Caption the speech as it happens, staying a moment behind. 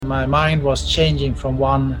my mind was changing from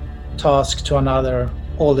one task to another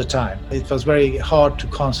all the time. It was very hard to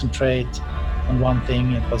concentrate on one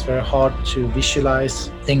thing. It was very hard to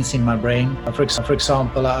visualize things in my brain. For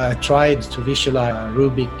example, I tried to visualize a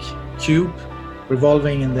Rubik cube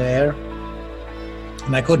revolving in the air,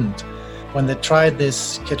 and I couldn't. When they tried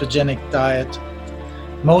this ketogenic diet,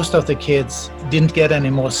 most of the kids didn't get any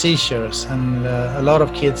more seizures, and a lot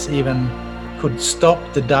of kids even could stop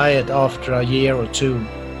the diet after a year or two.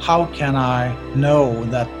 How can I know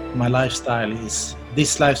that my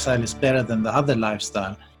this lifestyle is better than the other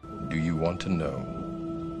lifestyle? Do you want to know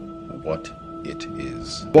what it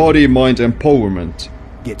is? Body mind empowerment.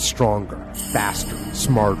 Get stronger, faster,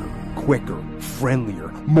 smarter, quicker, friendlier,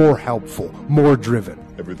 more helpful, more driven.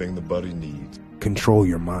 Everything the body needs. Control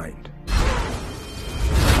your mind.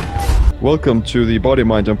 Welcome to the Body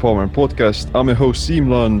Mind Empowerment Podcast. I'm your host Siim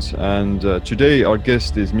Lund, and today our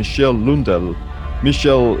guest is Michel Lundell.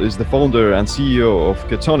 Michel is the founder and CEO of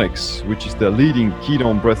Ketonix, which is the leading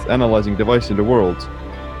ketone breath analyzing device in the world.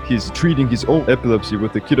 He's treating his own epilepsy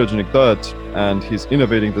with the ketogenic diet, and he's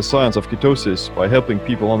innovating the science of ketosis by helping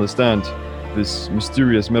people understand this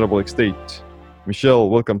mysterious metabolic state.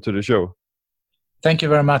 Michel, welcome to the show. Thank you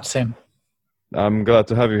very much, Siim. I'm glad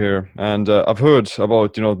to have you here. And I've heard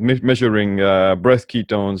about, measuring breath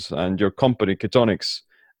ketones and your company Ketonix.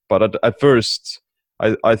 But at first,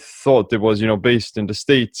 I thought it was, based in the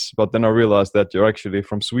States. But then I realized that you're actually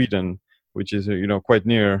from Sweden, which is, quite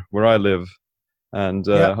near where I live. And,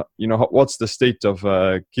 what's the state of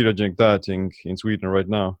ketogenic dieting in Sweden right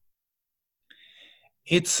now?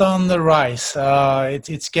 It's on the rise.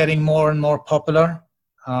 It's getting more and more popular.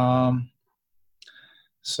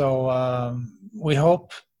 So we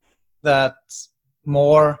hope that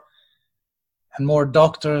more and more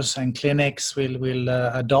doctors and clinics will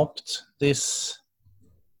adopt this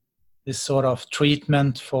sort of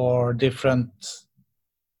treatment for different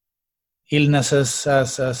illnesses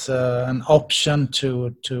as an option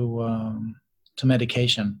to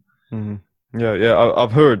medication. Mm-hmm. Yeah.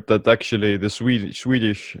 I've heard that actually the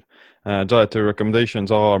Swedish dietary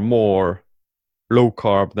recommendations are more low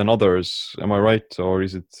carb than others. Am I right, or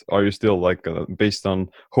are you still based on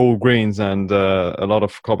whole grains and a lot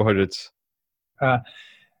of carbohydrates? There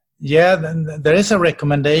is a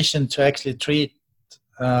recommendation to actually treat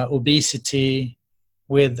obesity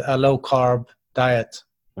with a low carb diet.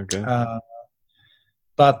 Okay.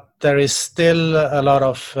 But there is still a lot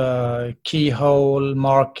of keyhole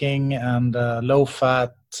marking and low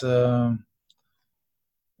fat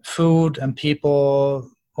food, and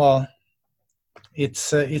people,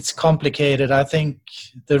 it's complicated. I think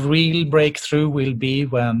the real breakthrough will be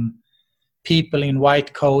when people in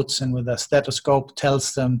white coats and with a stethoscope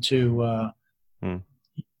tells them to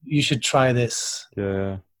you should try this.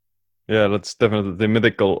 Yeah, that's definitely the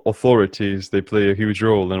medical authorities. They play a huge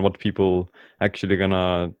role in what people actually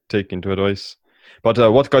gonna take into advice. But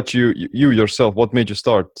what got you yourself? What made you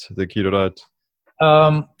start the keto diet?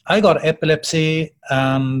 I got epilepsy,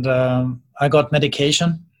 and I got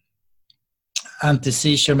medication.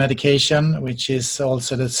 Anti-seizure medication, which is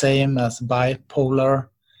also the same as bipolar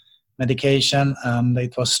medication, and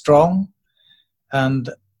it was strong. And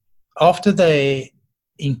after they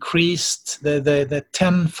increased, the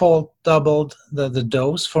tenfold doubled the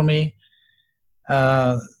dose for me,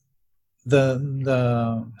 the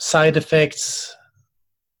side effects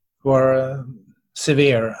were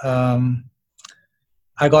severe.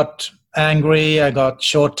 I got angry, I got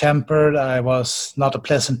short-tempered, I was not a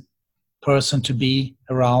pleasant person to be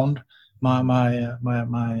around. My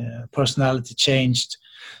personality changed,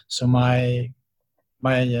 so my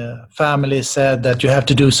family said that you have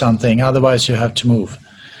to do something, otherwise you have to move.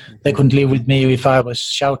 They couldn't live with me if I was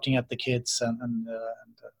shouting at the kids, and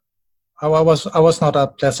I was not a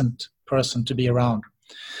pleasant person to be around.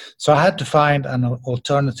 So I had to find an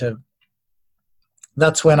alternative.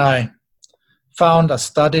 That's when I found a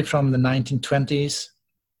study from the 1920s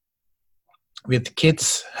with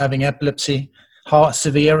kids having epilepsy,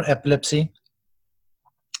 severe epilepsy.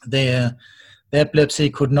 The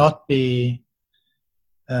epilepsy could not be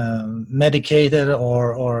medicated,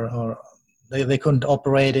 or they couldn't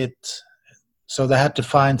operate it, so they had to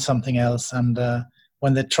find something else. And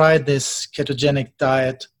when they tried this ketogenic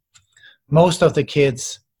diet, most of the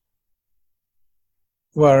kids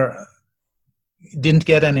didn't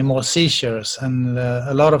get any more seizures, and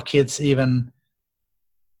a lot of kids even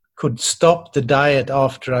could stop the diet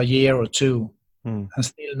after a year or two and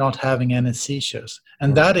still not having any seizures.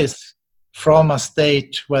 And that is from a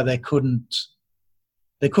state where they couldn't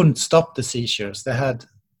stop the seizures. They had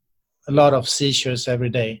a lot of seizures every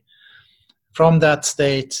day. From that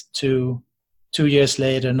state to 2 years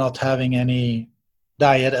later not having any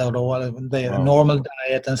diet at all, the normal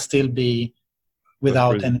diet, and still be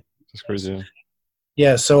without any. That's crazy. Yeah.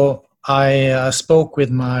 Yeah, so I spoke with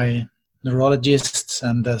my neurologists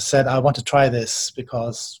and said I want to try this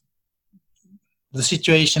because the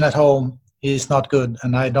situation at home is not good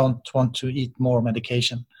and I don't want to eat more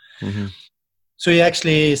medication. Mm-hmm. So he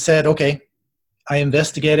actually said, okay. I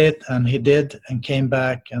investigated, and he did, and came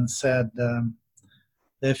back and said the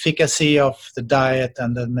efficacy of the diet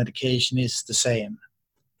and the medication is the same,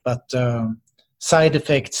 but side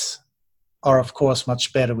effects are of course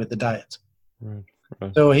much better with the diet. Right.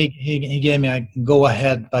 So he gave me a go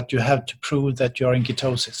ahead, but you have to prove that you're in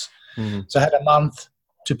ketosis. Mm-hmm. So I had a month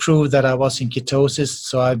to prove that I was in ketosis.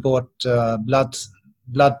 So I bought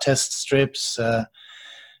blood test strips,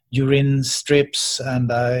 urine strips,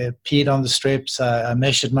 and I peed on the strips. I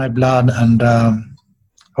measured my blood, and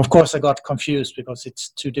of course I got confused because it's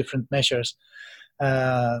two different measures.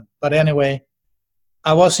 But anyway,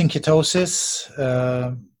 I was in ketosis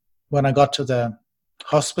when I got to the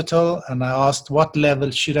hospital, and I asked what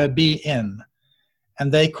level should I be in,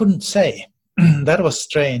 and they couldn't say. That was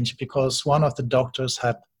strange because one of the doctors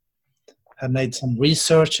had made some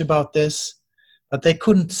research about this, but they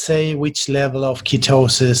couldn't say which level of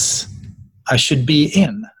ketosis I should be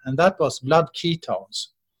in, and that was blood ketones.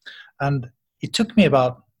 And it took me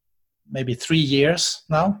about maybe 3 years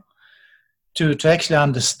now to actually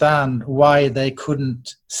understand why they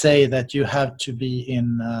couldn't say that you have to be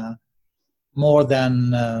in more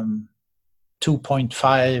than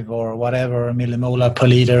 2.5 or whatever millimolar per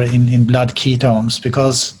liter in blood ketones,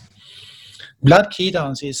 because blood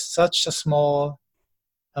ketones is such a small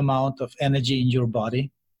amount of energy in your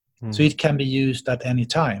body, so it can be used at any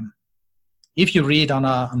time. If you read on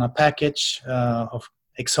a package of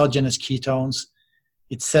exogenous ketones,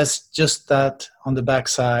 it says just that on the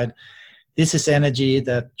backside, this is energy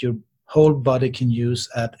that your whole body can use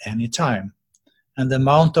at any time. And the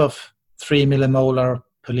amount of 3 millimolar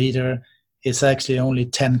per liter is actually only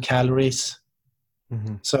 10 calories.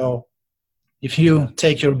 Mm-hmm. So if you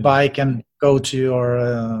take your bike and go to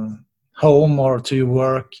your home or to your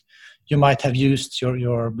work, you might have used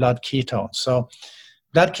your blood ketones. So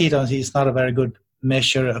blood ketones is not a very good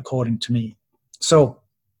measure according to me. So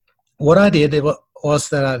what I did was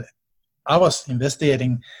that I was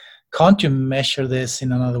investigating, can't you measure this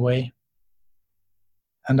in another way?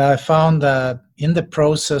 And I found that in the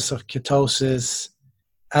process of ketosis,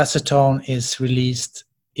 acetone is released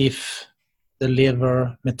if the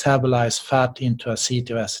liver metabolizes fat into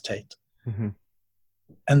acetoacetate. Mm-hmm.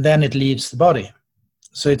 And then it leaves the body.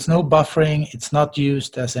 So it's no buffering, it's not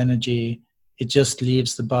used as energy, it just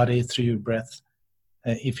leaves the body through your breath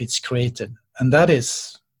if it's created. And that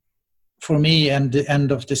is, for me, and the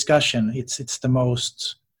end of discussion, it's the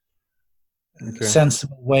most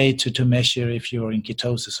sensible way to measure if you're in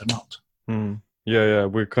ketosis or not. Yeah,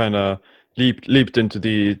 we kind of leaped into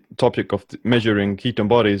the topic of measuring ketone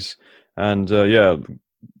bodies, and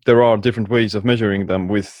there are different ways of measuring them.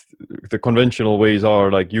 With the conventional ways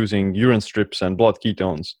are like using urine strips and blood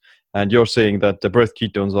ketones, and you're saying that the breath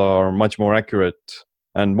ketones are much more accurate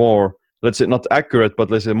and more, let's say not accurate,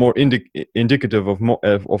 but let's say more indicative of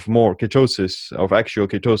more ketosis, of actual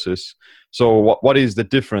ketosis. So what is the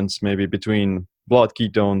difference maybe between blood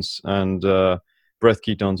ketones and breath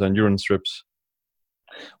ketones and urine strips?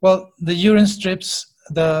 Well, the urine strips,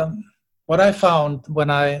 what I found when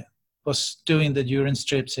I was doing the urine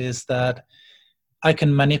strips is that I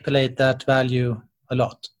can manipulate that value a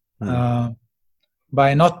lot.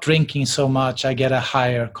 By not drinking so much, I get a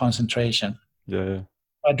higher concentration. Yeah.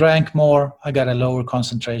 If I drank more, I got a lower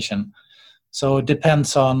concentration. So it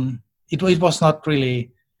depends on, it was not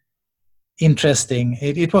really interesting.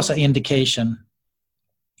 It was an indication.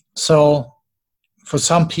 So for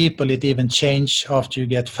some people, it even changed after you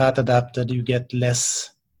get fat adapted, you get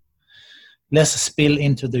less spill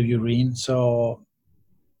into the urine. So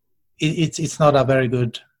it's not a very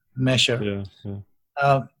good measure.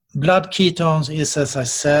 Yeah. Blood ketones is, as I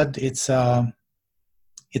said, it's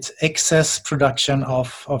excess production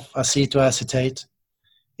of acetoacetate.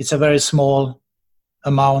 It's a very small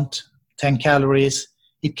amount, 10 calories.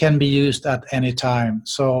 It can be used at any time.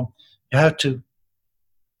 So you have to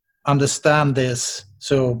understand this,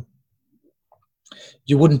 so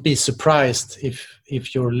you wouldn't be surprised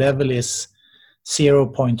if your level is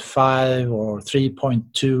 0.5 or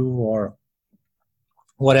 3.2 or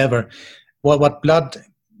whatever. What blood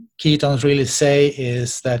ketones really say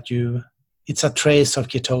is that it's a trace of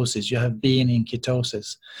ketosis. You have been in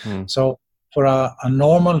ketosis. So for a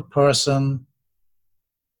normal person,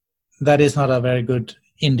 that is not a very good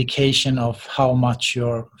indication of how much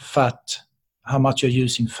your fat how much you're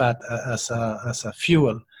using fat as a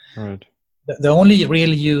fuel. Right. The only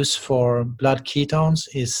real use for blood ketones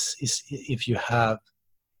is if you have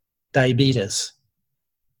diabetes,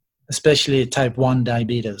 especially type 1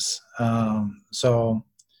 diabetes. So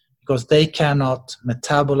because they cannot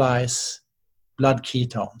metabolize blood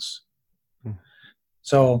ketones.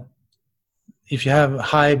 So if you have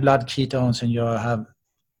high blood ketones and you have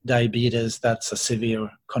diabetes, that's a severe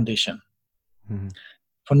condition.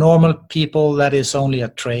 For normal people, that is only a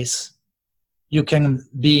trace. You can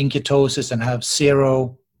be in ketosis and have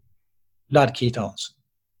 0 blood ketones.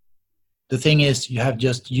 The thing is, you have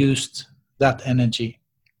just used that energy.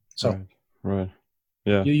 So right.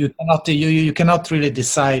 Yeah. You cannot really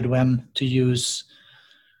decide when to use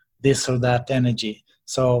this or that energy.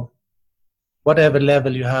 So whatever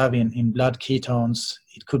level you have in blood ketones,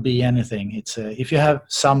 it could be anything. It's if you have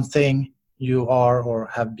something, you are or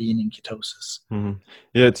have been in ketosis.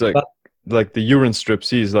 Yeah, it's like the urine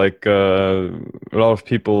strips is like a lot of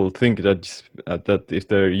people think that if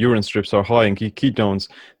their urine strips are high in ketones,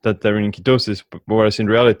 that they're in ketosis, whereas in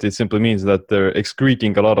reality it simply means that they're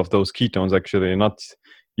excreting a lot of those ketones actually, not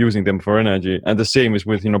using them for energy. And the same is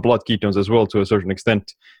with blood ketones as well, to a certain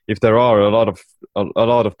extent. If there are a lot of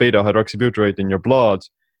beta hydroxybutyrate in your blood,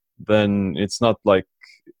 then it's not like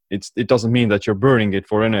it doesn't mean that you're burning it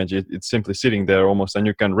for energy. It's simply sitting there almost, and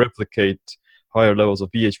you can replicate higher levels of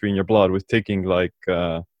BHB in your blood with taking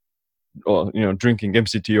drinking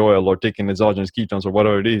MCT oil or taking exogenous ketones or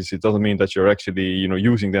whatever it is. It doesn't mean that you're actually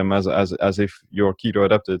using them as if you're keto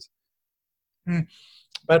adapted.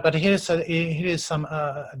 But here is some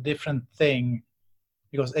different thing,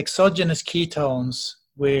 because exogenous ketones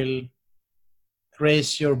will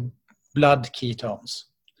raise your blood ketones,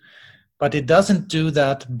 but it doesn't do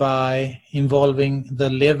that by involving the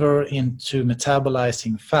liver into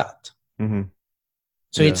metabolizing fat.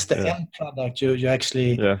 So it's the end product you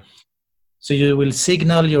actually. So you will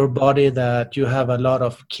signal your body that you have a lot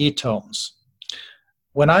of ketones.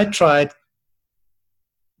 When I tried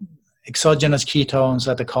exogenous ketones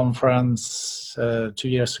at a conference 2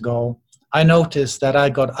 years ago, I noticed that I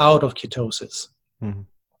got out of ketosis.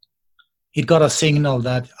 It got a signal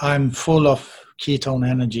that I'm full of ketone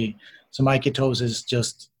energy. So my ketosis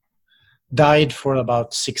just died for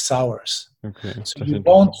about 6 hours. So you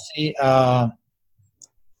won't see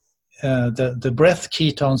the breath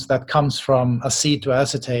ketones that comes from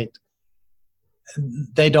acetoacetate.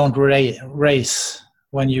 They don't raise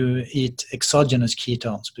when you eat exogenous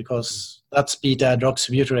ketones, because that's beta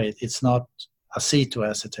hydroxybutyrate. It's not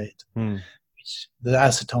acetoacetate, which the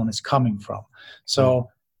acetone is coming from. So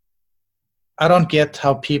I don't get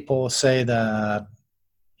how people say that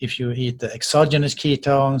if you eat the exogenous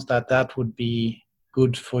ketones, that would be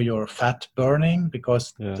good for your fat burning,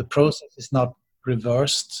 because the process is not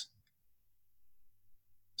reversed.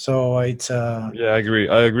 So it's I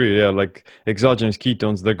agree. Yeah, like exogenous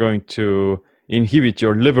ketones, they're going to inhibit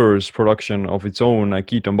your liver's production of its own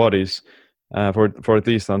ketone bodies for at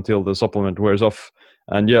least until the supplement wears off.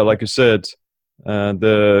 And like you said,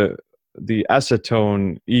 the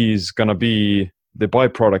acetone is gonna be the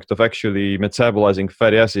byproduct of actually metabolizing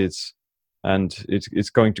fatty acids, and it's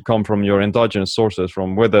going to come from your endogenous sources,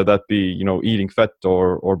 from whether that be eating fat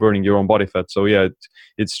or burning your own body fat. So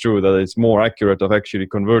it's true that it's more accurate of actually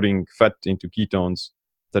converting fat into ketones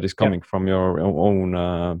that is coming from your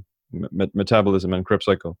own metabolism and Krebs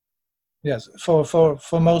cycle. Yes, for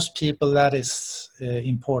most people that is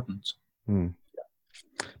important.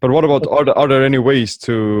 But what about are there any ways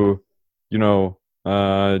to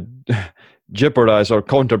jeopardize or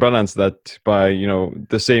counterbalance that by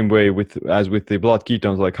the same way as with the blood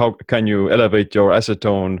ketones? Like, how can you elevate your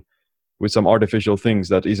acetone with some artificial things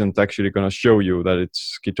that isn't actually going to show you that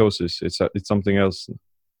it's ketosis? It's something else.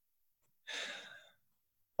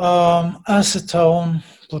 Acetone.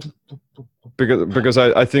 Because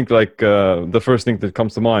I think like the first thing that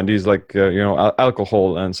comes to mind is like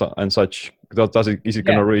alcohol and such. Is it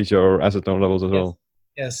going to raise your acetone levels as well?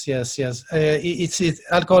 Yes.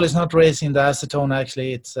 Alcohol is not raising the acetone.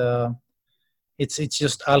 Actually, it's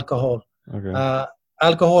just alcohol.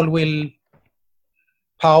 Alcohol will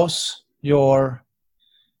pause your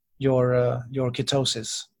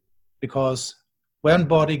ketosis, because when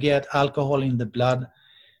body get alcohol in the blood,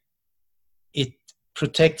 it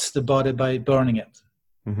protects the body by burning it.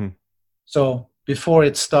 So before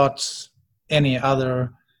it starts any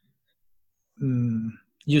other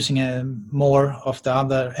using more of the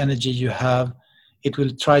other energy you have, it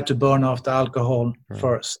will try to burn off the alcohol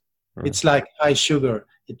first. It's like high sugar.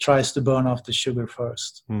 It tries to burn off the sugar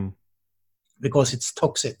first because it's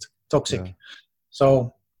toxic.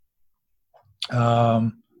 So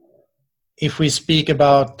if we speak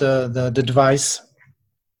about the device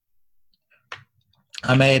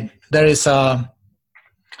I made, there is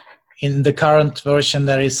in the current version,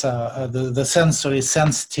 there is the sensor is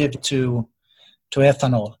sensitive to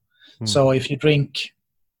ethanol. So if you drink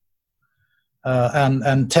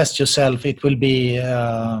and test yourself, it will be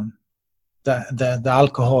the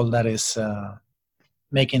alcohol that is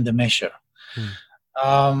making the measure.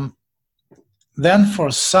 Then for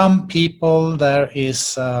some people there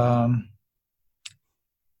is a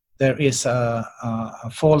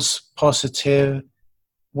false positive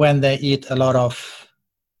when they eat a lot of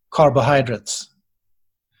carbohydrates,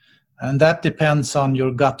 and that depends on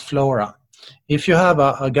your gut flora. If you have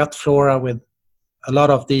a gut flora with a lot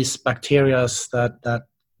of these bacteria that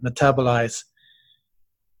metabolize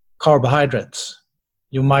carbohydrates,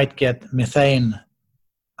 you might get methane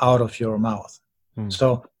out of your mouth.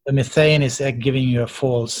 So the methane is giving you a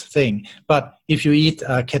false thing. But if you eat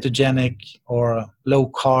a ketogenic or a low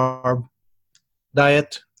carb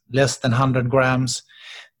diet, less than 100 grams,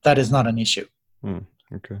 that is not an issue.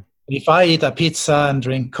 Okay. If I eat a pizza and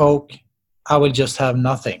drink Coke, I will just have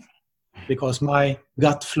nothing, because my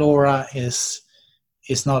gut flora is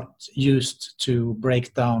not used to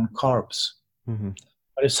break down carbs.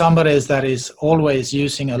 But if somebody that is always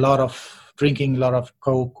drinking a lot of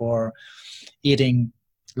Coke or eating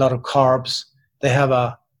a lot of carbs, they have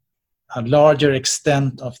a larger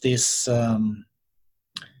extent of these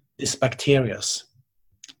bacteria.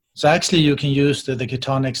 So actually you can use the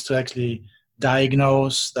ketonics to actually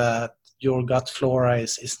diagnose that your gut flora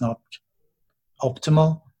is not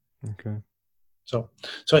optimal. Okay. So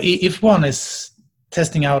if one is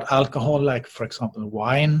testing out alcohol, like for example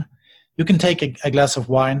wine, you can take a glass of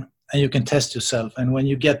wine and you can test yourself. And when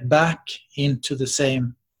you get back into the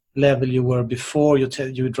same level you were before you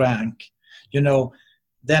drank,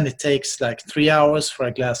 then it takes like 3 hours for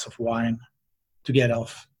a glass of wine to get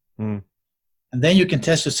off. And then you can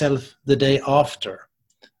test yourself the day after.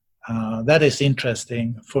 That is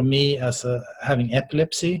interesting for me as having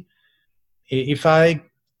epilepsy. If I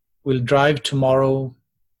will drive tomorrow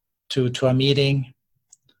to a meeting,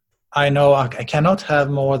 I know I cannot have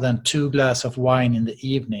more than 2 glasses of wine in the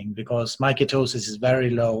evening, because my ketosis is very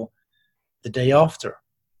low the day after.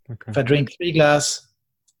 Okay. If I drink 3 glasses,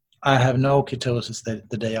 I have no ketosis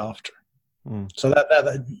the day after. So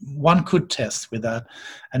that one could test with that.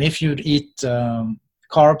 And if you eat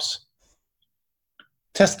carbs,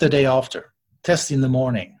 test the day after. Test in the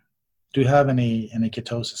morning. Do you have any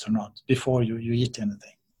ketosis or not before you eat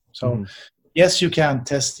anything? So yes, you can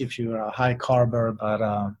test if you're a high carber, but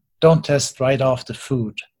don't test right after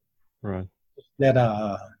food. Right.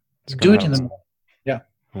 Do it in the morning. Yeah,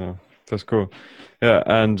 that's cool. Yeah,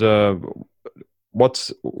 and do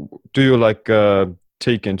you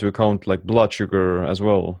take into account like blood sugar as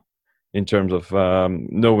well in terms of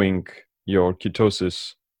knowing your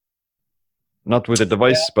ketosis? Not with the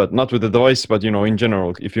device, but in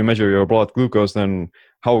general, if you measure your blood glucose, then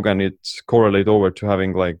how can it correlate over to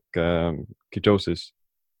having ketosis?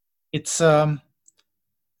 It's the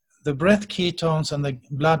breath ketones and the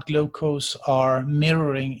blood glucose are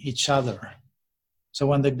mirroring each other. So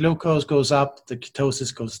when the glucose goes up, the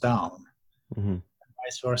ketosis goes down, and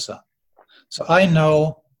vice versa. So I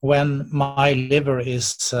know when my liver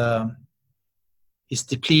is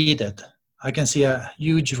depleted. I can see a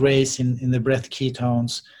huge raise in the breath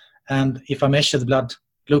ketones, and if I measure the blood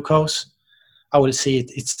glucose, I will see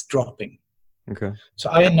it's dropping. Okay. So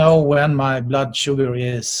I know when my blood sugar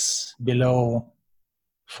is below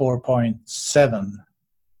 4.7,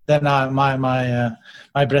 then my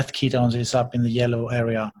breath ketones is up in the yellow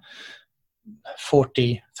area,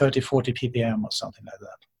 30, 40 ppm or something like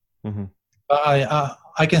that.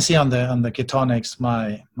 I can see on the ketonics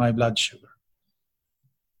my blood sugar.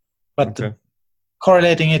 But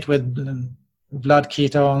correlating it with blood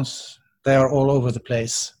ketones, they are all over the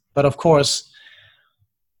place. But of course,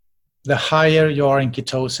 the higher you are in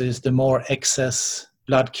ketosis, the more excess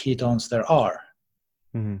blood ketones there are.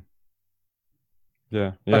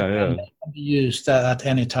 Yeah. They can be used at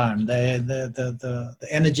any time. The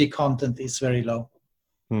energy content is very low.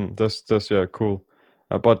 That's cool.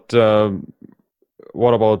 But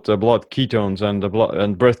what about blood ketones and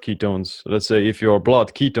breath ketones? Let's say if your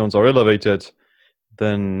blood ketones are elevated,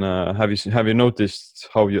 then have you noticed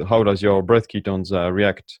how does your breath ketones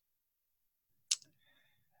react?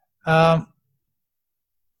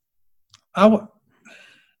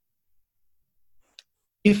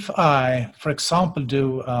 If I, for example,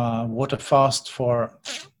 do water fast for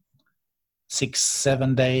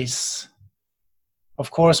 6-7 days,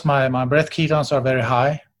 of course my breath ketones are very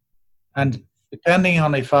high, and depending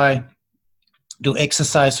on if I do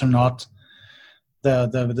exercise or not,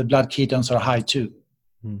 the blood ketones are high too.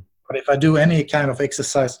 Mm. But if I do any kind of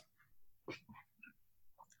exercise,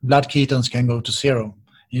 blood ketones can go to zero.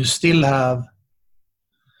 You still have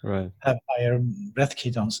higher breath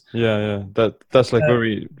ketones. Yeah. That's like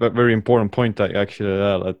very important point. Actually,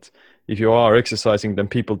 that if you are exercising, then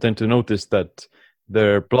people tend to notice that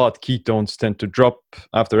their blood ketones tend to drop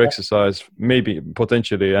after exercise, maybe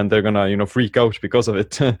potentially, and they're gonna freak out because of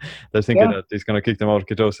it. They're thinking that it's gonna kick them out of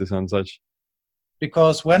ketosis and such.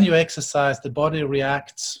 Because when you exercise, the body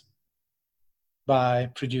reacts by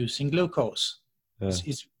producing glucose.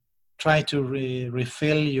 It's trying to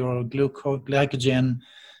refill your glycogen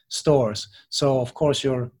stores. So of course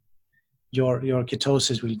your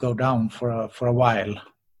ketosis will go down for a while.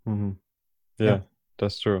 Mm-hmm. Yeah,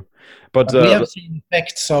 that's true. But we have seen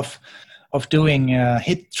effects of doing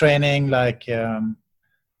HIIT training, like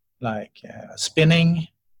spinning.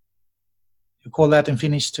 You call that in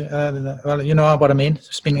Finnish? Well, you know what I mean.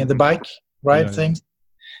 Spinning the bike, right? Things.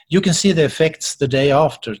 You can see the effects the day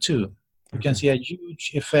after too. You can see a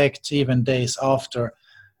huge effect even days after,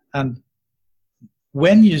 and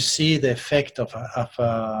when you see the effect of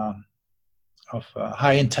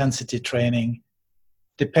high intensity training,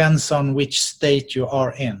 depends on which state you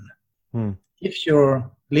are in. If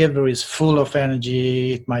your liver is full of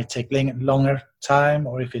energy, it might take longer time,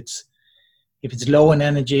 or if it's low in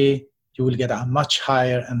energy, you will get a much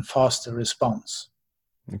higher and faster response.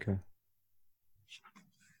 Okay.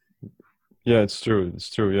 Yeah, it's true.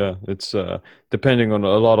 Yeah, it's depending on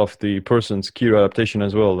a lot of the person's keto adaptation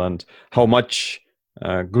as well, and how much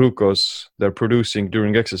glucose they're producing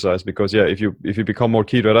during exercise. Because if you become more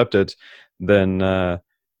keto adapted, then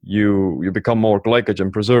you become more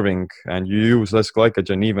glycogen preserving, and you use less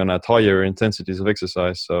glycogen even at higher intensities of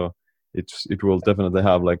exercise. So it will definitely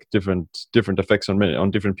have like different effects on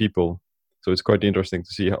different people. So it's quite interesting to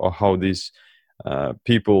see how these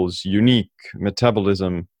people's unique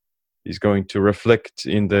metabolism is going to reflect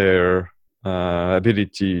in their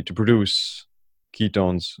ability to produce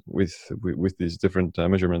ketones with these different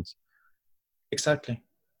measurements. Exactly.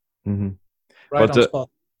 Mm-hmm. Right on spot.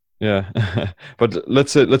 Yeah, but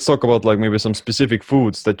let's talk about like maybe some specific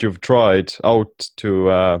foods that you've tried out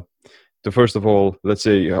to first of all, let's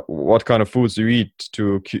say what kind of foods do you eat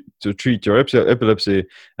to treat your epilepsy,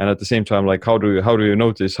 and at the same time, like how do you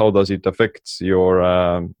notice how does it affect your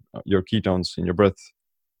ketones in your breath?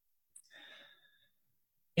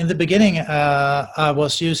 In the beginning, I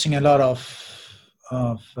was using a lot of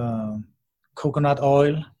coconut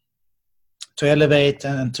oil to elevate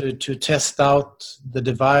and to test out the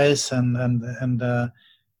device and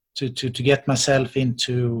to get myself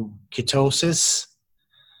into ketosis.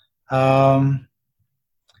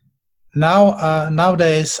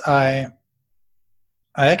 Nowadays, I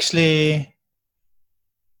actually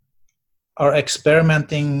are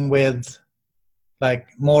experimenting with like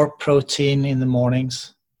more protein in the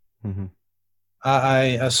mornings. Mm-hmm.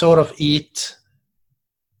 I sort of eat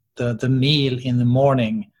the meal in the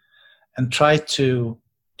morning and try to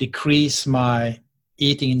decrease my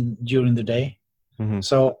eating during the day. Mm-hmm.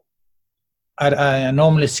 So I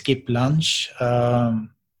normally skip lunch.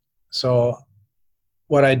 So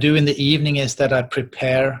what I do in the evening is that I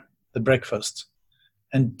prepare the breakfast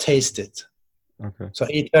and taste it. Okay. So I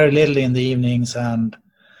eat very little in the evenings and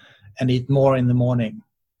eat more in the morning.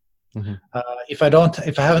 Mm-hmm. If I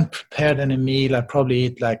haven't prepared any meal, I probably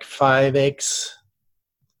eat like 5 eggs,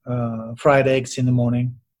 fried eggs in the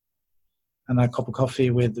morning, and a cup of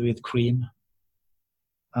coffee with cream.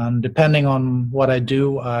 And depending on what I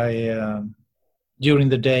do, during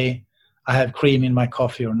the day, I have cream in my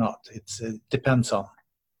coffee or not. It depends on.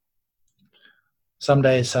 Some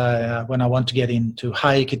days, when I want to get into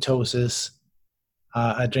high ketosis,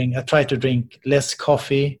 I try to drink less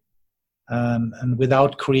coffee and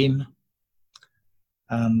without cream.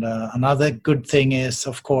 And another good thing is,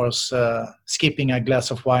 of course, skipping a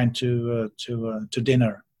glass of wine to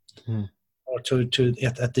dinner or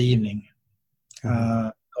at the evening,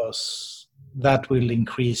 because that will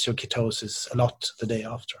increase your ketosis a lot the day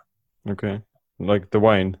after. Okay, like the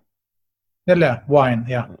wine. Yeah, wine.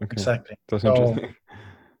 Yeah, okay. Exactly. That's interesting.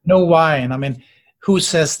 No wine. I mean, who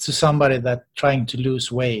says to somebody that trying to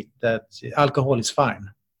lose weight that alcohol is fine?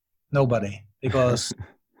 Nobody, because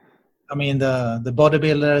I mean the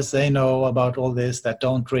bodybuilders, they know about all this, that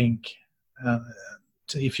don't drink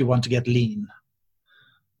if you want to get lean.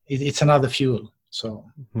 It's another fuel. So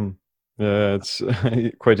yeah, it's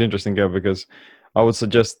quite interesting, because I would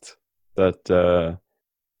suggest that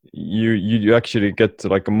you actually get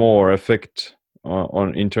like more effect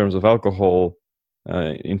on in terms of alcohol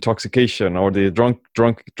intoxication or the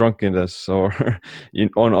drunkenness or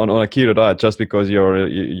on a keto diet, just because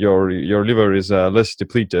your liver is less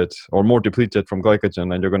depleted or more depleted from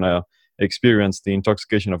glycogen, and you're gonna experience the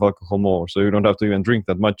intoxication of alcohol more. So you don't have to even drink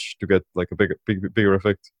that much to get like a bigger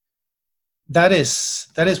effect. That is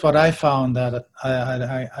what I found, that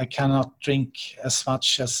I cannot drink as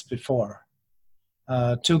much as before.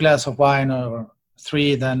 2 glasses of wine or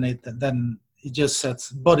 3, then it just says,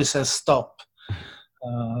 body says stop.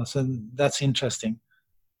 So that's interesting.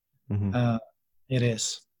 Mm-hmm. It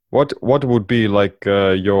is. What would be like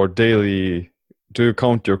your daily? Do you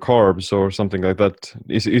count your carbs or something like that?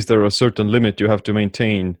 Is there a certain limit you have to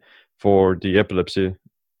maintain for the epilepsy?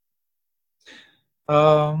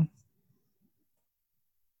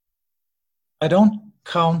 I don't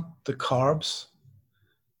count the carbs,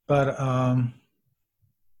 but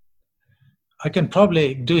I can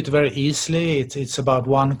probably do it very easily. It's about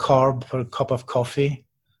 1 carb per cup of coffee.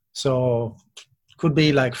 So it could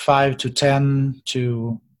be like 5 to 10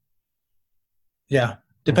 to, yeah,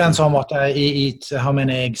 depends on what I eat, how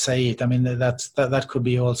many eggs I eat. I mean, that could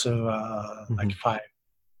be also like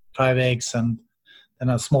 5 eggs and then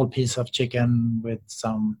a small piece of chicken with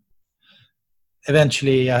some,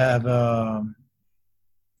 eventually I have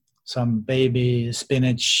some baby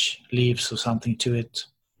spinach leaves or something to it.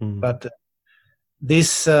 But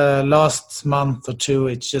this last month or 2,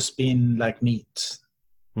 it's just been like meat,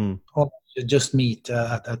 or just meat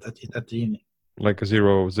at the evening. Like a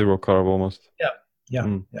zero carb almost. Yeah.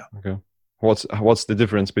 Okay. What's the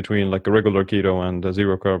difference between like a regular keto and a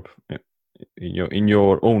zero carb in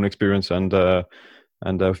your own experience and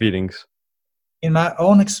feelings? In my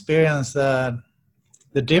own experience, the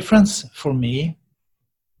difference for me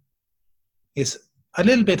is a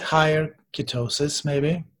little bit higher ketosis,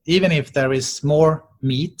 maybe, even if there is more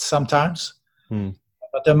meat sometimes.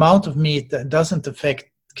 But the amount of meat that doesn't affect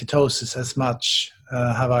ketosis as much,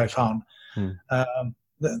 have I found.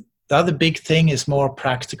 The other big thing is more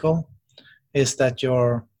practical, is that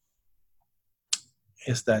your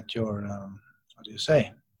what do you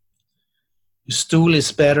say? Your stool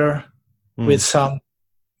is better with some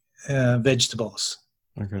vegetables.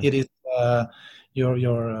 Okay. It is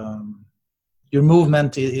your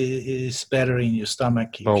movement is better in your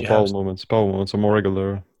stomach. Bowel movements are more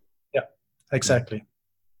regular. Yeah, exactly.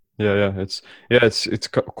 Yeah, it's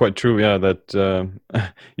quite true. Yeah, that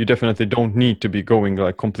you definitely don't need to be going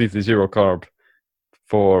like completely zero carb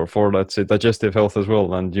for let's say digestive health as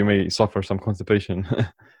well, and you may suffer some constipation.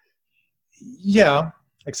 Yeah,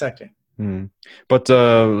 exactly. But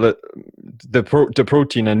the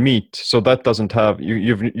protein and meat, so that doesn't have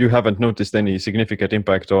you haven't noticed any significant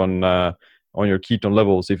impact on your ketone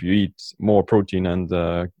levels if you eat more protein and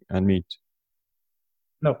meat?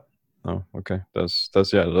 No. Oh, okay. That's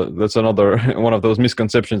another one of those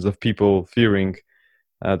misconceptions of people fearing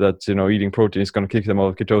that eating protein is going to kick them out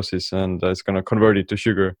of ketosis and it's going to convert it to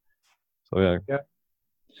sugar. So yeah.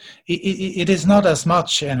 It is not as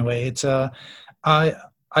much anyway. It's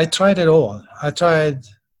I tried it all. I tried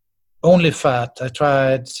only fat. I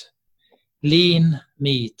tried lean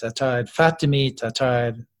meat. I tried fatty meat. I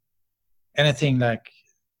tried anything like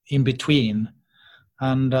in between.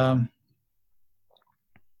 And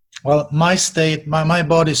well, my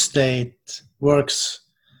body state works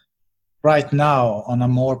right now on a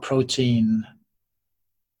more protein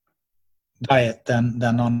diet than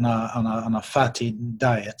on a fatty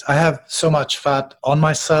diet. I have so much fat on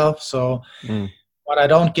myself, so what I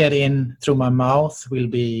don't get in through my mouth will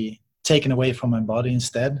be taken away from my body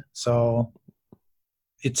instead. So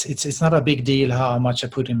it's not a big deal how much I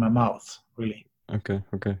put in my mouth, really. Okay.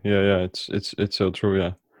 Yeah. It's so true.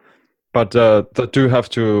 Yeah. But do you have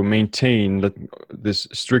to maintain this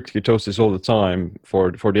strict ketosis all the time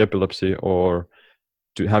for the epilepsy, or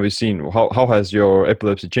have you seen how has your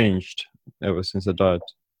epilepsy changed ever since the diet?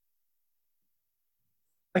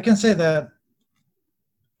 I can say that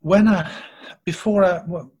before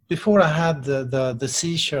I had the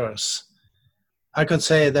seizures, I could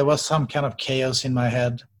say there was some kind of chaos in my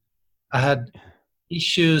head. I had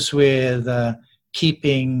issues with keep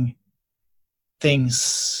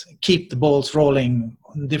the balls rolling,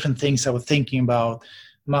 different things I was thinking about.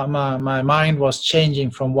 My mind was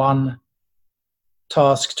changing from one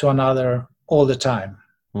task to another all the time.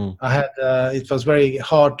 I had it was very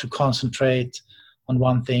hard to concentrate on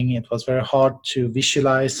one thing. It was very hard to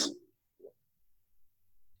visualize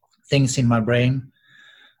things in my brain.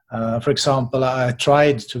 For example, I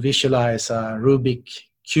tried to visualize a Rubik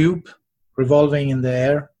cube revolving in the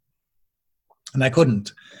air, and I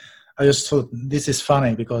couldn't. I just thought, this is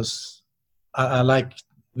funny because I like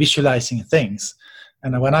visualizing things.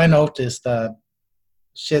 And when I noticed that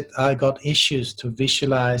shit, I got issues to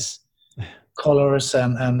visualize colors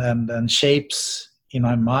and shapes in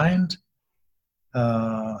my mind.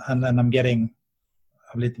 And then I'm getting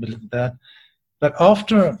a little bit of that. But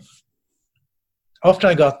after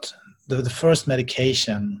I got the first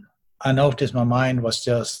medication, I noticed my mind was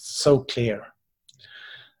just so clear.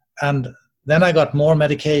 And then I got more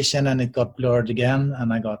medication and it got blurred again,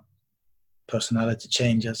 and I got personality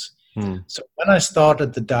changes. So when I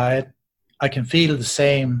started the diet, I can feel the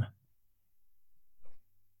same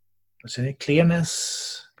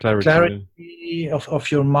clearness, clarity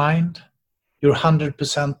of your mind. You're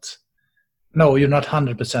 100%. No, you're not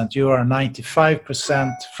 100%. You are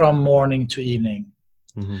 95% from morning to evening.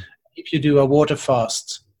 Mm-hmm. If you do a water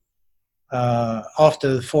fast,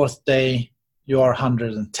 after the fourth day, you are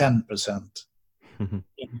 110%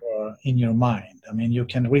 in your mind. I mean, you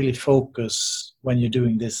can really focus when you're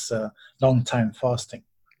doing this long time fasting.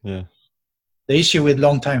 Yeah. The issue with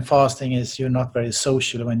long time fasting is you're not very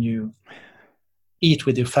social when you eat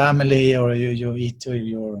with your family, or you eat with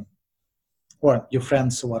your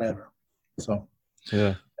friends or whatever. So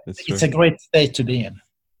yeah, it's a great state to be in.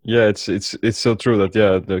 Yeah, it's so true that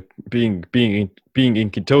the being in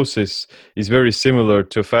ketosis is very similar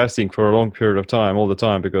to fasting for a long period of time all the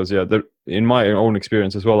time, because in my own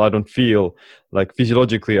experience as well, I don't feel like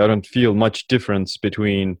physiologically I don't feel much difference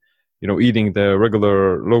between eating the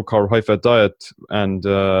regular low carb high fat diet and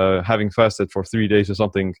having fasted for 3 days or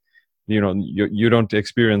something. You don't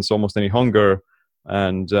experience almost any hunger,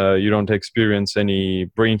 and you don't experience any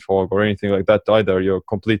brain fog or anything like that either. You're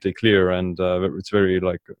completely clear, and it's very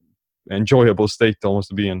like enjoyable state almost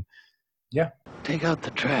to be in. Yeah. Take out the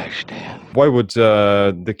trash, Dan. Why would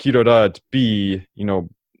the keto diet be,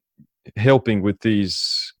 helping with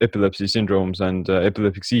these epilepsy syndromes and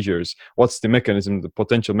epileptic seizures? What's the mechanism, the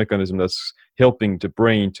potential mechanism that's helping the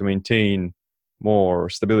brain to maintain more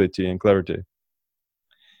stability and clarity?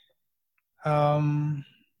 The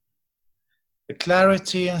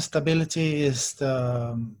clarity and stability is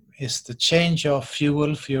the change of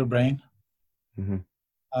fuel for your brain. Mm-hmm.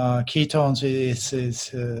 Ketones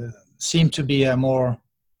seem to be a more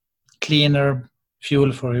cleaner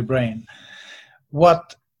fuel for your brain.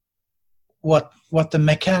 What the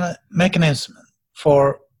mechanism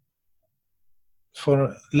for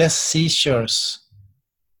less seizures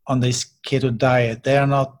on this keto diet,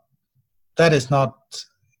 that is not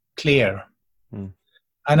clear.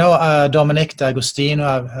 I know Dominic D'Agostino.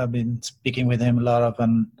 I've been speaking with him a lot of,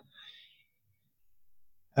 and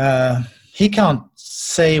he can't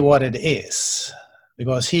say what it is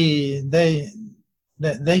because he's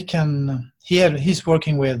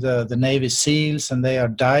working with the Navy SEALs, and they are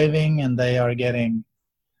diving and they are getting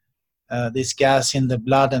this gas in the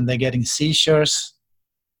blood, and they're getting seizures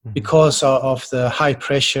because of the high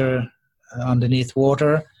pressure underneath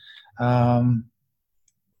water, and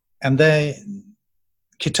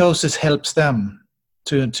ketosis helps them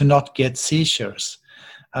to not get seizures.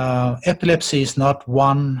 Epilepsy is not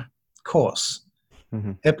one cause.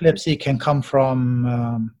 Mm-hmm. Epilepsy can come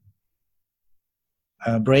from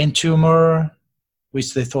a brain tumor,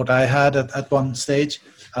 which they thought I had at one stage.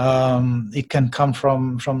 It can come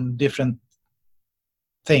from different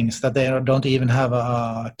things that they don't even have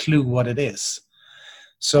a clue what it is.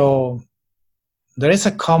 So there is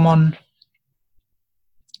a common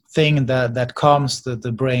thing that calms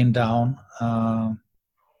the brain down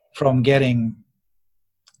from getting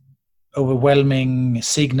overwhelming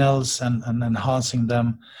signals and enhancing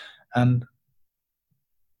them. And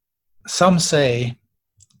some say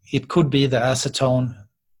it could be the acetone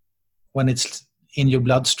when it's in your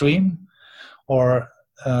bloodstream, or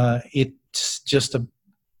it's just a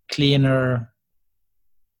cleaner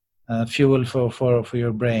fuel for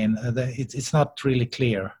your brain. It's not really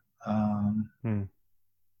clear.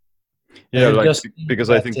 Yeah, like because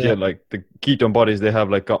I think like the ketone bodies, they have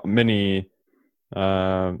like many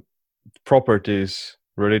properties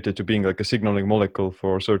related to being like a signaling molecule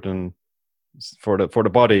for certain for the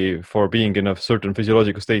body for being in a certain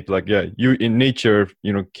physiological state. Like you in nature,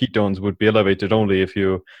 ketones would be elevated only if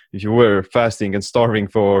you were fasting and starving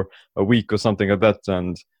for a week or something like that,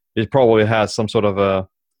 and it probably has some sort of a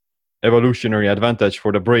evolutionary advantage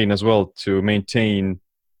for the brain as well to maintain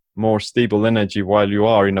more stable energy while you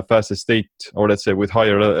are in a fasted state, or let's say with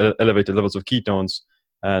higher elevated levels of ketones,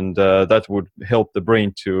 and that would help the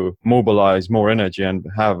brain to mobilize more energy and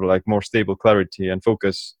have like more stable clarity and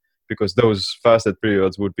focus, because those fasted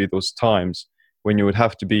periods would be those times when you would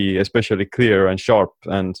have to be especially clear and sharp,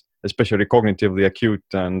 and especially cognitively acute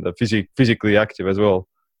and physically active as well.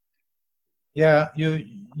 Yeah,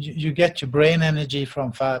 you get your brain energy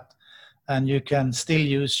from fat, and you can still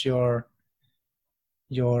use your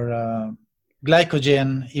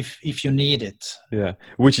glycogen if you need it. Yeah,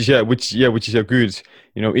 which is a good,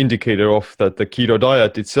 indicator of that the keto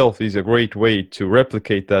diet itself is a great way to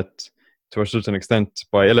replicate that to a certain extent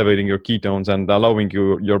by elevating your ketones and allowing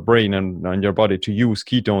your brain and your body to use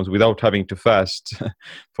ketones without having to fast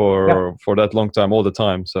for that long time all the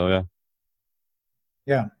time. So yeah.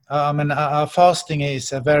 Yeah, fasting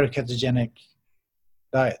is a very ketogenic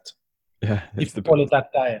diet. Yeah, if you call it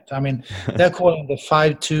that diet. I mean, they're calling the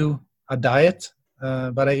 5-2 a diet,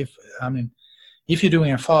 but if you're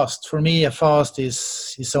doing a fast, for me a fast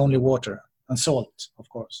is only water and salt, of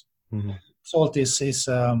course. Mm-hmm. Salt is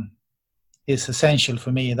essential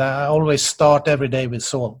for me. I always start every day with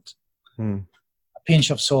salt. A pinch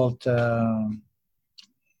of salt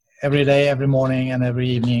every day, every morning, and every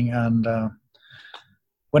evening. And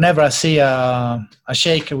whenever I see a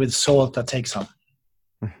shaker with salt, I take some.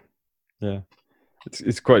 Yeah,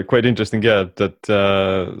 it's quite interesting. Yeah,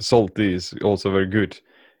 that salt is also very good.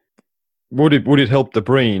 Would it help the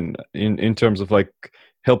brain in terms of like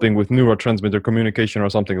helping with neurotransmitter communication or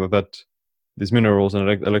something like that? These minerals and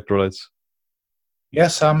electrolytes.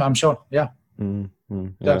 Yes, I'm sure. Yeah. Yeah,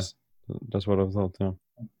 yes. That's what I thought. Yeah.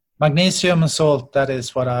 Magnesium and salt. That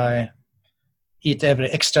is what I eat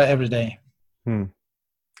every day.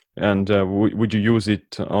 And would you use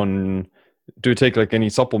it on? Do you take like any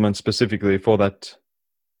supplements specifically for that?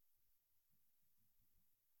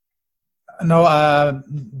 No,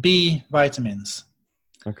 B vitamins.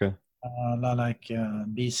 Okay. Like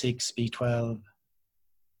B6, B12.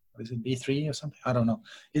 Is it B3 or something? I don't know.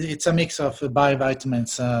 It's a mix of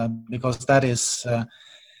bivitamins because that is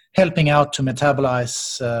helping out to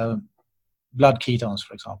metabolize blood ketones,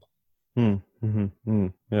 for example.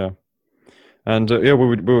 Yeah. And we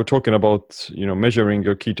were talking about measuring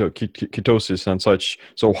your ketosis and such.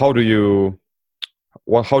 So how do you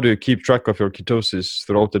keep track of your ketosis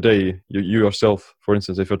throughout the day? You yourself, for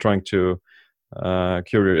instance, if you're trying to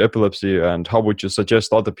cure your epilepsy, and how would you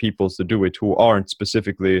suggest other people to do it who aren't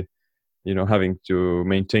specifically, having to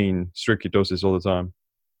maintain strict ketosis all the time?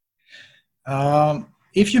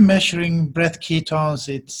 If you're measuring breath ketones,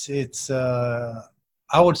 it's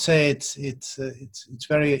I would say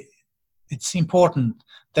it's important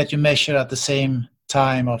that you measure at the same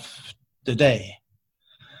time of the day.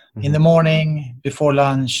 Mm-hmm. In the morning before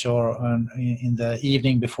lunch or in the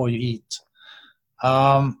evening before you eat.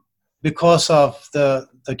 Because of the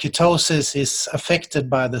ketosis is affected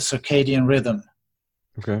by the circadian rhythm.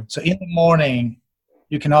 Okay. So in the morning,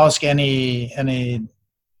 you can ask anyone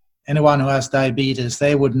who has diabetes,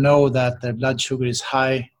 they would know that their blood sugar is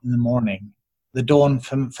high in the morning, the dawn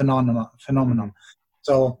phenomenon. Mm-hmm.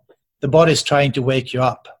 So the body is trying to wake you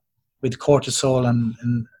up with cortisol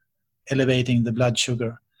and elevating the blood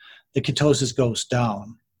sugar. The ketosis goes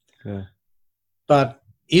down. Yeah. But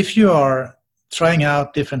if you are trying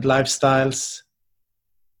out different lifestyles,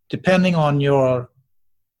 depending on your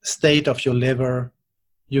state of your liver,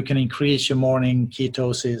 you can increase your morning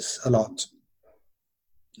ketosis a lot.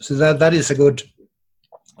 So that is a good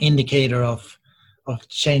indicator of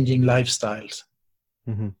changing lifestyles.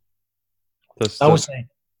 Mm-hmm. I would say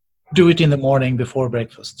do it in the morning before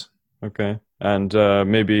breakfast. Okay, and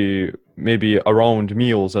maybe around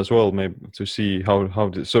meals as well, maybe to see how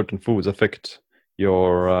certain foods affect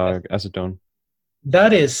your acetone.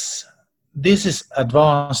 This is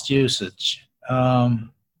advanced usage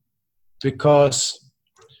because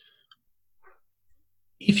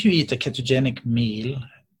if you eat a ketogenic meal,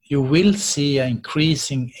 you will see an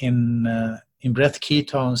increasing in breath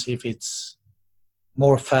ketones if it's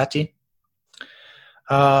more fatty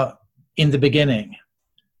in the beginning.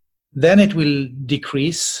 Then it will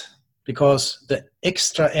decrease because the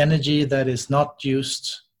extra energy that is not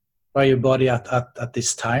used by your body at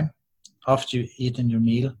this time, after you've eaten your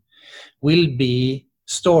meal, will be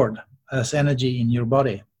stored as energy in your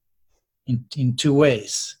body in two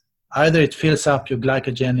ways. Either it fills up your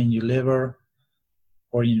glycogen in your liver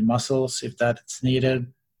or in your muscles if that's needed,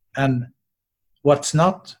 and what's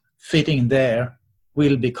not fitting there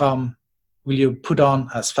will you put on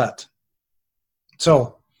as fat.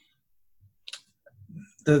 So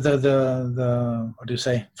the what do you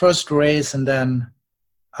say? First raise and then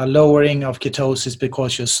a lowering of ketosis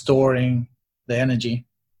because you're storing the energy.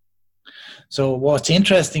 So what's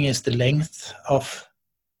interesting is the length of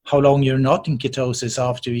how long you're not in ketosis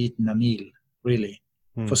after you've eaten a meal, really,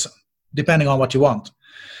 for some, depending on what you want.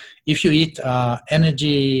 If you eat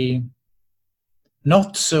energy,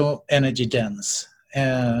 not so energy dense,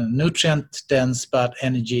 nutrient dense but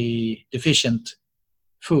energy deficient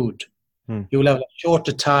food, you will have a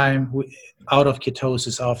shorter time out of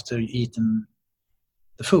ketosis after you've eaten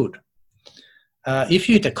the food. If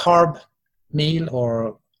you eat a carb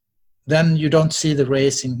meal, then you don't see the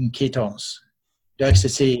raise in ketones. You actually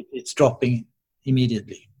see it's dropping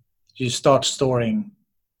immediately. You start storing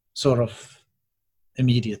sort of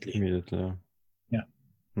immediately. Yeah.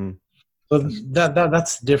 So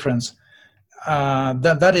that's the difference.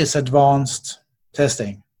 That is advanced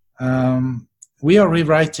testing. We are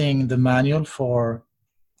rewriting the manual for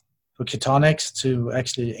Ketonix to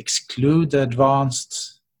actually exclude the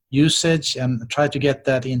advanced usage and try to get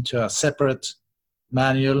that into a separate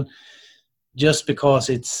manual, just because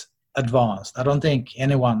it's advanced. I don't think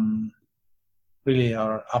anyone really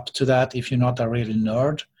are up to that if you're not a really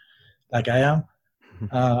nerd like I am.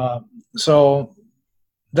 So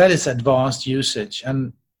that is advanced usage,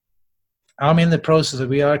 and I'm in the process of,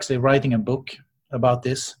 we are actually writing a book about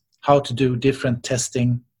this, how to do different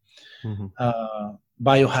testing,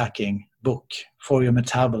 biohacking book for your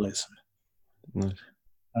metabolism. Nice.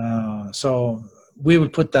 So we will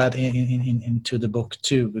put that into the book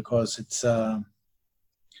too, because it's I'm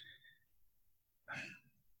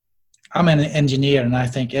an engineer and I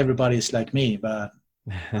think everybody is like me, but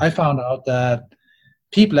I found out that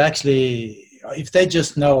people actually, if they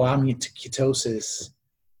just know I'm into ketosis,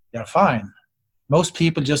 they're fine. Most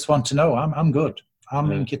people just want to know I'm good.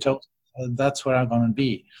 I'm in ketosis. That's where I'm going to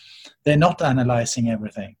be. They're not analyzing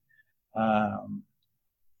everything.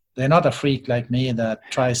 They're not a freak like me that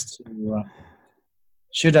tries to,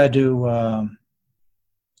 should I do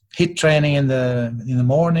HIIT training in the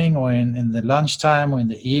morning or in the lunchtime or in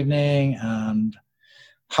the evening, and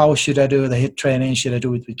how should I do the HIIT training? Should I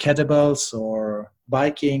do it with kettlebells or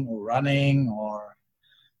biking or running or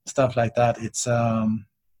stuff like that? It's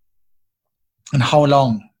and how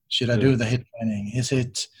long should I do the HIIT training? Is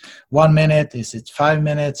it 1 minute? Is it 5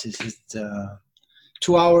 minutes? Is it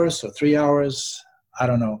 2 hours or 3 hours? I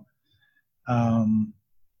don't know.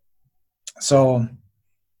 So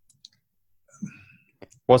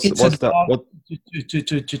what's that?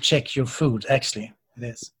 To check your food, actually, it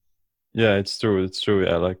is. Yeah, it's true.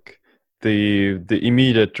 Yeah, like the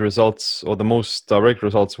immediate results or the most direct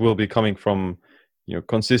results will be coming from, you know,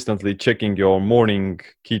 consistently checking your morning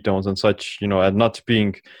ketones and such, you know, and not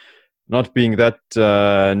being that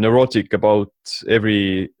neurotic about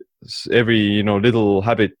every you know little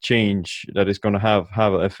habit change that is going to have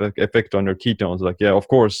an effect on your ketones. Like, yeah, of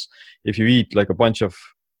course, if you eat like a bunch of,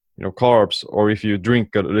 you know, carbs, or if you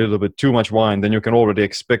drink a little bit too much wine, then you can already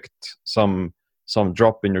expect some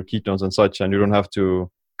drop in your ketones and such, and you don't have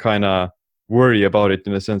to kind of worry about it.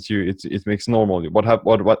 In a sense, it makes normal.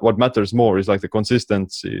 What matters more is like the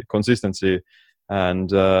consistency and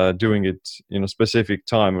doing it in a specific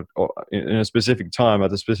time, or in a specific time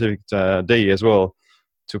at a specific day as well,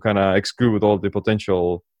 to kind of exclude all the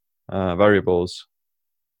potential variables.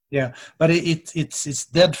 Yeah, but it's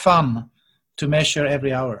dead fun to measure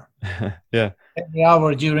every hour. Yeah, every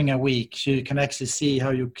hour during a week, so you can actually see how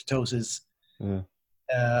your ketosis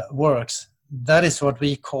works. That is what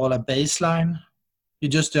we call a baseline. You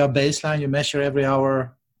just do a baseline. You measure every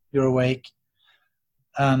hour you're awake,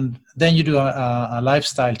 and then you do a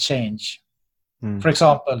lifestyle change. For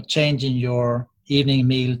example, changing your evening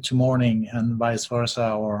meal to morning and vice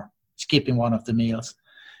versa, or skipping one of the meals,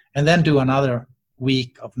 and then do another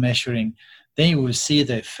week of measuring. Then you will see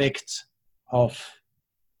the effect of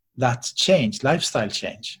that change, lifestyle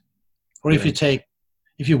change. Or if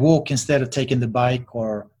you walk instead of taking the bike,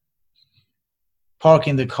 or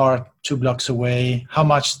parking the car 2 blocks away, how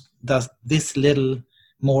much does this little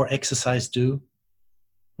more exercise do?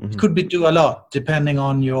 It could do a lot depending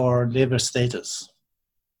on your liver status.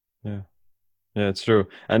 Yeah, it's true,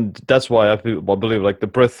 and that's why I believe like the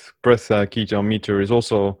breath ketone meter is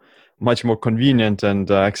also much more convenient and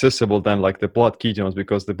accessible than like the blood ketones,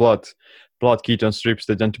 because the blood ketone strips,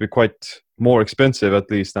 they tend to be quite more expensive, at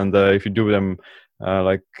least, and if you do them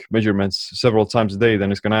like measurements several times a day, then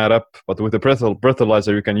it's going to add up. But with the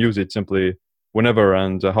breathalyzer, you can use it simply whenever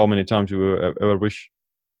and how many times you ever wish.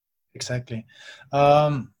 Exactly.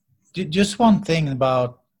 Just one thing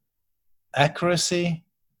about accuracy.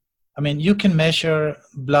 I mean, you can measure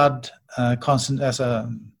blood as a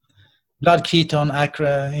blood ketone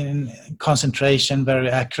in concentration, very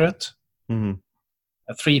accurate. 3.1,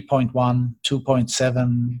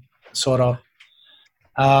 2.7, sort of.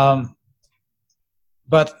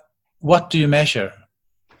 But what do you measure?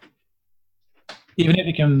 Even if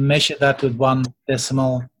you can measure that with 1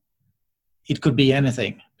 decimal, it could be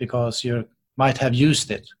anything, because you might have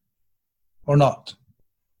used it or not.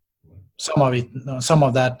 Some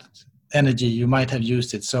of that energy, you might have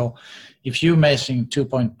used it. So if you're measuring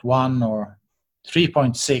 2.1 or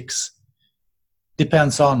 3.6,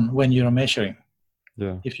 depends on when you're measuring.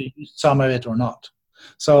 if you use some of it or not.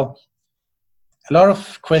 So a lot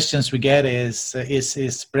of questions we get is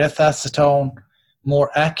breath acetone more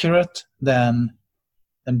accurate than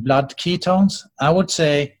blood ketones? I would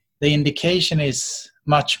say the indication is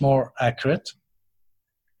much more accurate,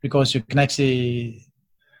 because you can actually,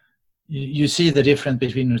 you see the difference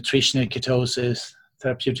between nutritional ketosis,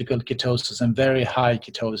 therapeutical ketosis, and very high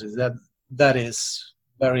ketosis. That is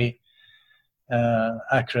very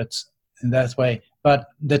accurate in that way. But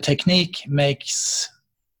the technique makes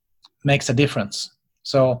a difference.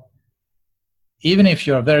 So even if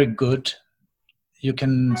you're very good, you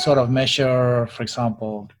can sort of measure, for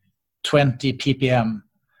example, 20 ppm,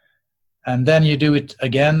 and then you do it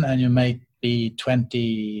again and you may be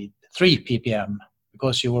 23 ppm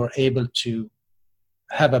because you were able to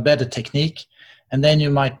have a better technique, and then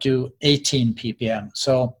you might do 18 ppm.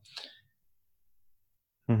 So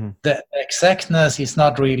the exactness is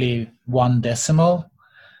not really 1 decimal,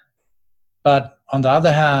 but on the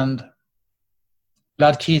other hand,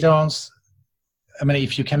 blood ketones, I mean,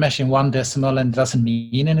 if you can measure in 1 decimal and it doesn't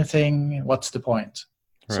mean anything, what's the point?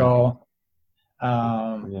 Right. So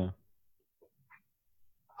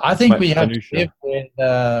I think we have to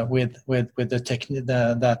live with the technique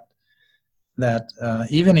that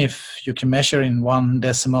even if you can measure in 1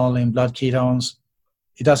 decimal in blood ketones,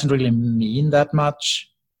 it doesn't really mean that much.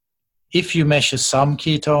 If you measure some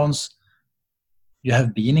ketones, you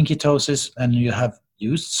have been in ketosis and you have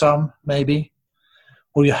used some maybe,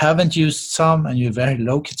 or you haven't used some and you're very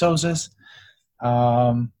low ketosis.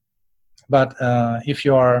 But if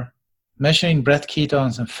you are measuring breath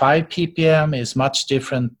ketones, and 5 ppm is much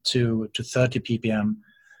different to 30 ppm,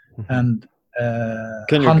 and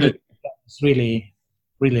 100 is really,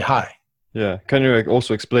 really high. Yeah. Can you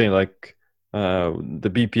also explain like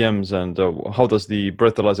the BPMs and how does the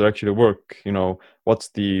breathalyzer actually work? You know, what's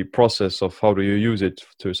the process of how do you use it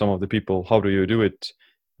to some of the people? How do you do it?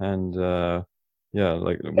 And we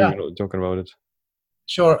were talking about it.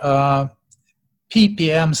 Sure.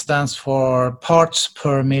 ppm stands for parts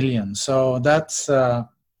per million. So that's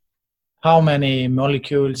how many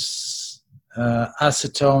molecules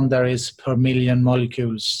acetone there is per million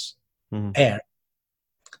molecules air.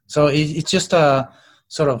 So it's just a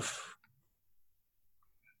sort of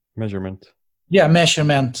measurement. Yeah,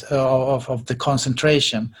 measurement of the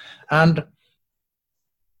concentration. And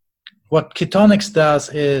what Ketonix does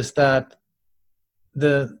is that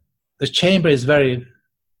the chamber is very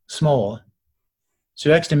small. So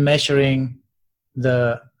you're actually measuring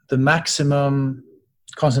the maximum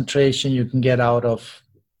concentration you can get out of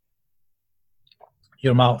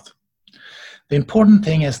your mouth. The important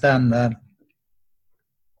thing is then that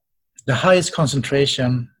the highest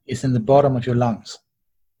concentration is in the bottom of your lungs.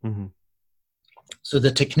 So the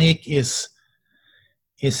technique is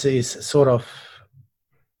sort of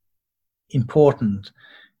important.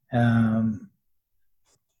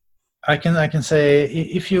 I can say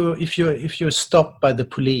if you're stopped by the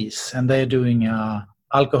police and they're doing a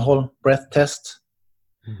alcohol breath test,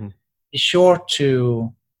 be sure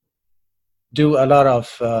to do a lot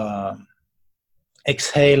of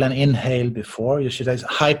exhale and inhale before. You should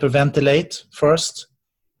hyperventilate first,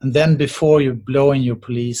 and then before you blow in your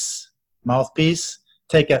police mouthpiece,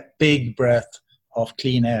 take a big breath of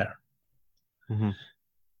clean air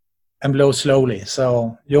and blow slowly.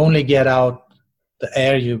 So you only get out the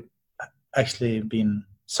air you actually been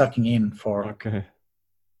sucking in for. Okay.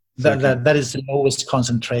 That is the lowest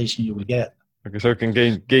concentration you will get. Okay, so you can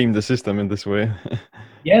game the system in this way.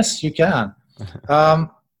 Yes, you can.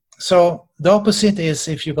 So the opposite is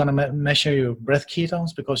if you're going to measure your breath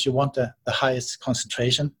ketones, because you want the highest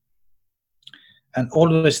concentration and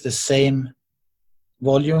always the same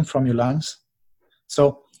volume from your lungs.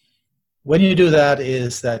 So when you do that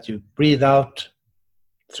is that you breathe out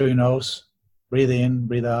through your nose, breathe in,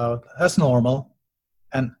 breathe out. That's normal.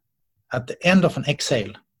 And at the end of an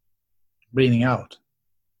exhale, breathing out,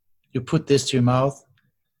 you put this to your mouth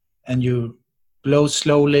and you blow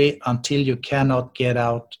slowly until you cannot get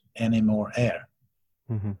out any more air.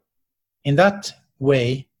 In that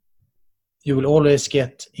way, you will always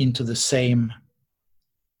get into the same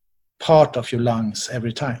part of your lungs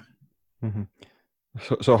every time.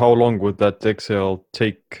 So how long would that exhale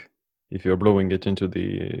take if you're blowing it into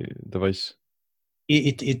the device?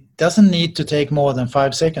 It doesn't need to take more than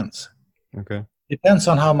 5 seconds. Okay. Depends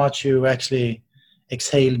on how much you actually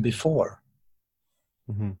exhaled before.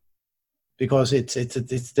 Because it's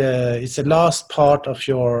the last part of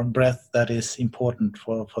your breath that is important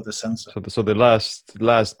for the sensor. So the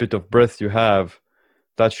last bit of breath you have,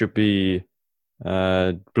 that should be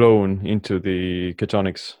blown into the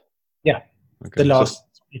Ketonix. Yeah, okay. The last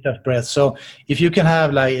bit of breath. So if you can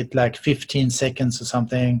have like 15 seconds or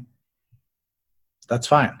something, that's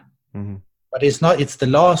fine. Mm-hmm. But it's the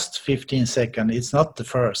last 15 seconds. It's not the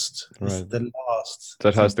first. It's Right. the last.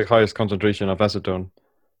 That has the highest concentration of acetone.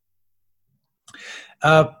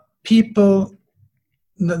 People,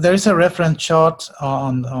 there is a reference chart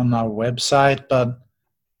on our website, but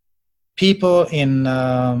people on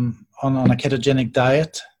a ketogenic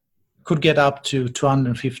diet could get up to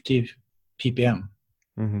 250 ppm.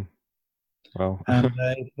 Mm-hmm. Wow. And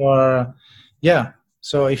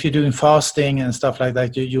so if you're doing fasting and stuff like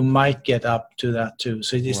that, you might get up to that too.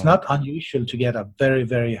 So it's not unusual to get up very,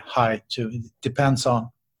 very high too. It depends on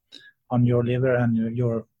your liver and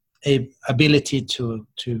your ability to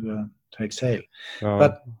exhale.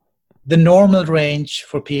 But the normal range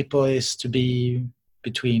for people is to be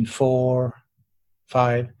between 5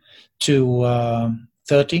 to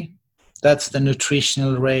 30. That's the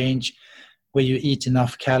nutritional range where you eat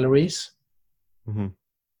enough calories. Mm-hmm.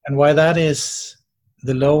 And why that is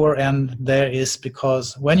the lower end there is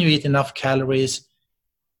because when you eat enough calories,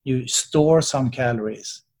 you store some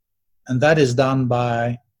calories. And that is done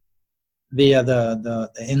via the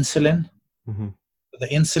insulin. Mm-hmm. The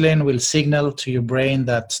insulin will signal to your brain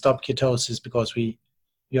that stop ketosis because we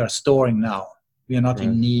are storing now. We are not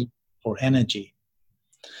in need for energy.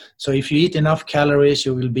 So if you eat enough calories,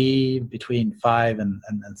 you will be between 5 and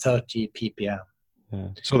 30 ppm. Yeah.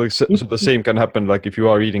 So the same can happen like if you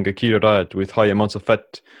are eating a keto diet with high amounts of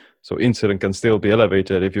fat. So insulin can still be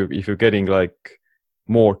elevated if you're getting like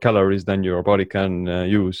more calories than your body can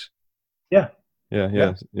use. Yeah.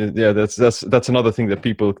 That's another thing that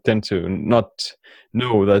people tend to not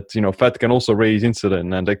know, that fat can also raise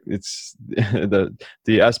insulin, and it's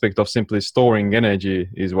the aspect of simply storing energy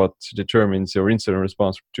is what determines your insulin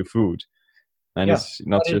response to food, and it's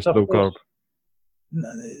not just low carb.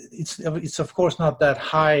 It's of course not that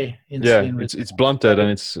high insulin. Yeah, it's blunted and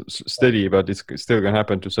it's steady, but it's still gonna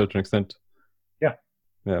happen to a certain extent.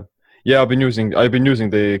 Yeah, I've been using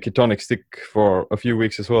the ketonic stick for a few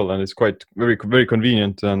weeks as well, and it's quite very, very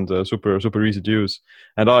convenient and super easy to use.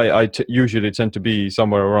 And I usually tend to be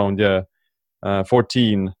somewhere around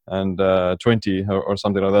 14 and 20 or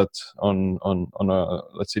something like that on a,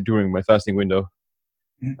 let's say, during my fasting window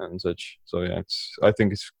and such. So yeah, I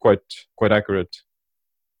think it's quite accurate.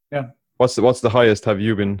 Yeah. What's the highest have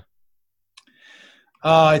you been?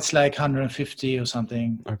 It's like 150 or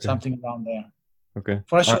something, something around there. Okay.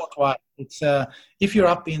 For a short while, it's if you're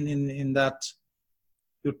up in that,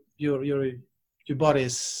 your body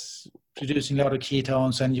is producing a lot of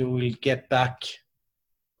ketones, and you will get back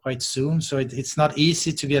quite soon. So it's not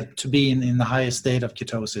easy to get to be in the highest state of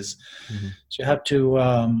ketosis. Mm-hmm. So you have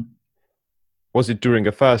to. Was it during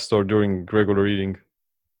a fast or during regular eating?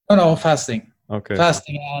 No, fasting. Okay.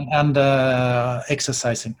 Fasting and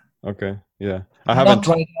exercising. Okay. Yeah, I haven't.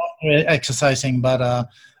 Not right after exercising, but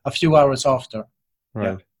a few hours after.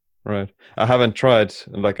 Right. Yeah. Right. I haven't tried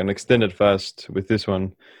like an extended fast with this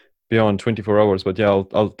one beyond 24 hours, but yeah,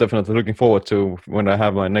 I'll definitely looking forward to when I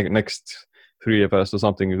have my next 3-day fast or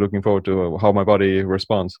something. Looking forward to how my body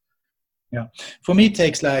responds. Yeah. For me, it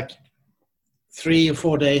takes like 3 or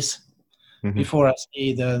 4 days before I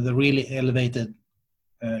see the really elevated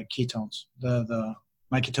ketones.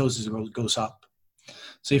 My ketosis goes up.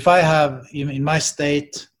 So if I have in my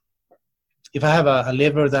state, if I have a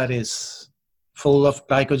liver that is full of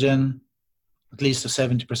glycogen, at least to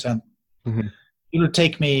 70%, it will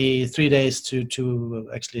take me 3 days to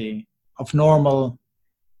actually of normal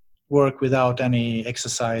work without any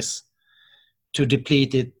exercise to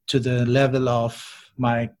deplete it to the level of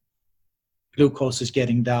my glucose is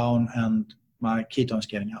getting down and my ketones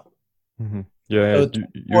getting up. Yeah, so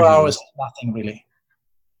 4 hours is nothing really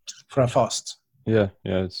for a fast. Yeah,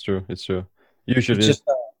 it's true.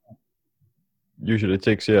 Usually it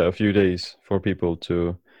takes a few days for people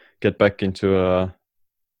to get back into a,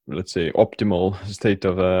 let's say, optimal state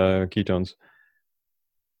of ketones.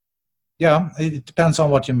 Yeah, it depends on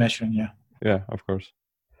what you're measuring. Yeah, of course.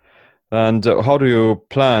 And how do you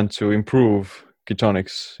plan to improve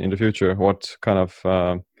ketonics in the future? What kind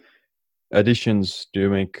of additions do you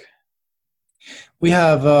make? We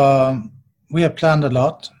have planned a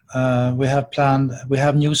lot. We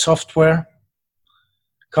have new software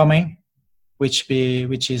coming, which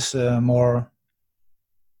is more.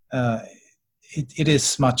 It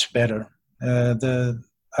is much better.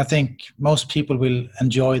 I think most people will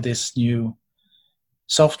enjoy this new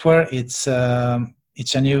software. It's a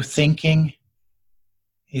new thinking.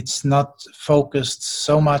 It's not focused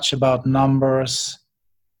so much about numbers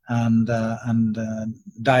and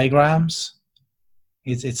diagrams.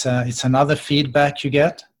 It's another feedback you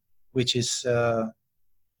get, which is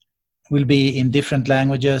will be in different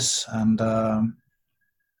languages, and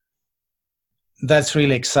that's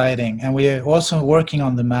really exciting. And we are also working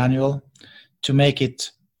on the manual to make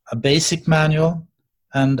it a basic manual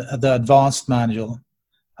and the advanced manual,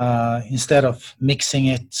 instead of mixing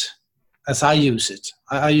it as I use it.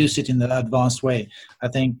 I use it in the advanced way. I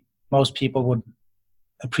think most people would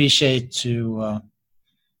appreciate to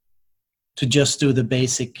just do the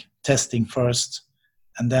basic testing first,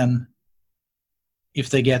 and then if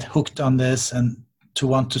they get hooked on this and to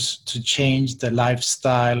want to change the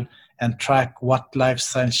lifestyle and track what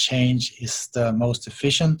lifestyle change is the most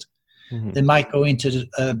efficient, they might go into the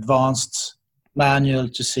advanced manual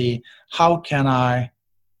to see how can I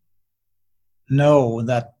know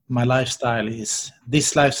that my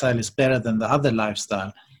this lifestyle is better than the other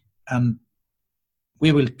lifestyle. And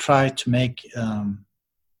we will try to make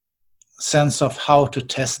sense of how to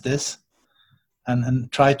test this, and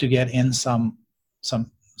try to get in some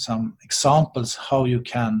examples how you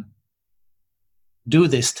can do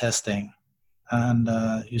this testing, and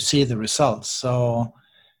you see the results. So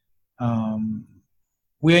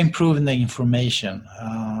we're improving the information,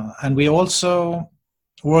 and we're also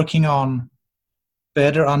working on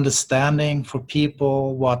better understanding for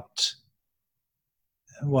people what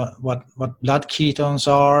blood ketones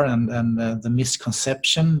are, and the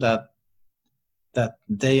misconception that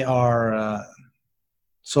they are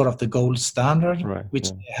sort of the gold standard, Right, which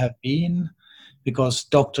yeah. they have been, because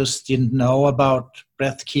doctors didn't know about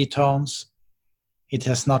breath ketones. It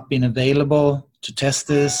has not been available to test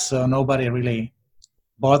this, so nobody really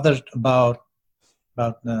bothered about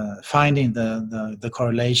finding the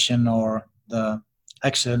correlation or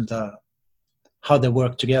how they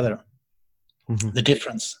work together, the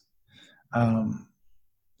difference.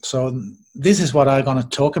 So this is what I'm going to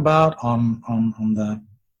talk about on the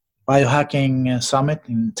biohacking summit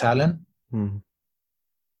in Tallinn.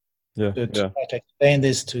 Yeah, To try to explain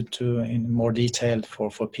this to in more detail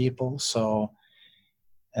for people. So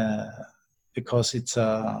because it's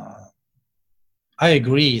I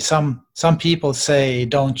agree. Some people say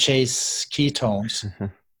don't chase ketones.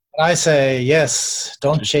 I say yes,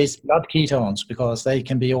 don't chase blood ketones, because they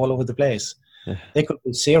can be all over the place. Yeah. They could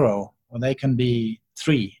be 0 or they can be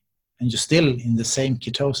 3, and you're still in the same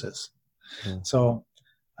ketosis. Yeah. So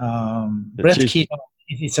breath ketone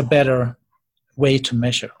is a better way to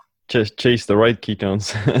measure. Just chase the right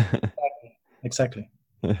ketones. Exactly.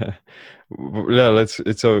 Yeah,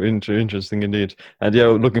 it's so interesting indeed. And yeah,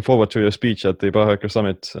 looking forward to your speech at the Biohacker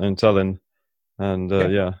Summit in Tallinn. And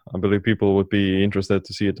I believe people would be interested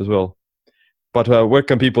to see it as well. But where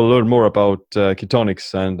can people learn more about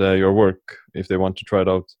ketonics and your work if they want to try it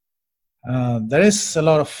out? There is a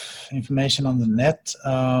lot of information on the net.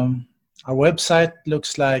 Our website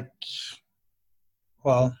looks like,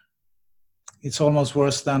 well, it's almost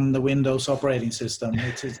worse than the Windows operating system.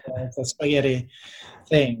 It's a spaghetti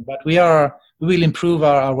thing. But we will improve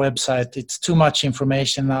our website. It's too much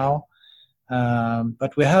information now.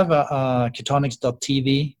 But we have a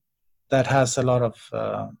ketonics.tv that has a lot of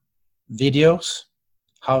videos,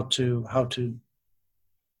 how to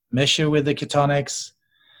measure with the ketonics,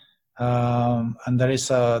 and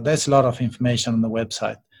there's a lot of information on the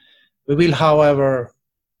website. We will, however,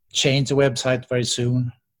 change the website very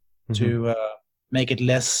soon to make it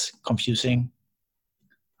less confusing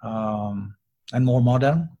and more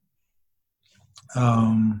modern.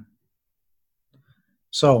 And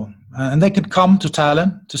they could come to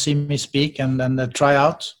Tallinn to see me speak and then try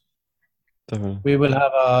out. Definitely. We will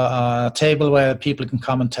have a table where people can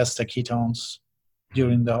come and test their ketones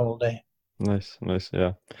during the whole day. Nice,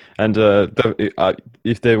 yeah. And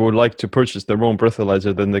if they would like to purchase their own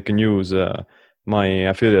breathalyzer, then they can use my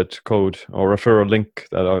affiliate code or referral link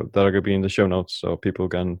that are going to be in the show notes, so people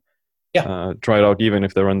can try it out even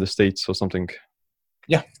if they're in the States or something.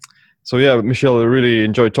 Yeah. So yeah, Michelle, I really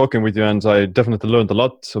enjoyed talking with you, and I definitely learned a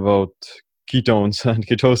lot about ketones and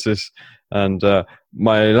ketosis. And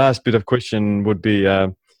my last bit of question would be,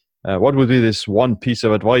 what would be this one piece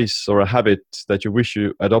of advice or a habit that you wish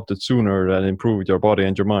you adopted sooner and improved your body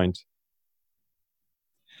and your mind?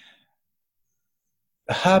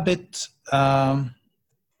 A habit,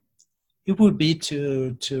 it would be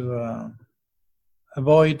to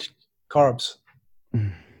avoid carbs.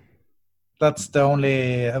 That's the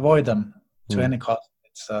only, avoid them to any cost.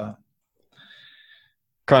 It's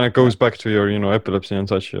kind of goes back to your epilepsy and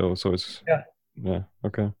such. So it's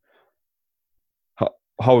okay.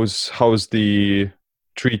 How's the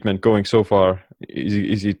treatment going so far?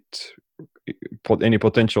 Is it any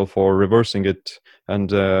potential for reversing it and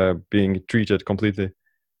being treated completely?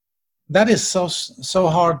 That is so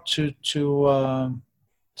hard to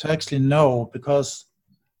actually know, because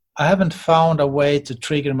I haven't found a way to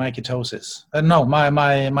trigger my ketosis. No,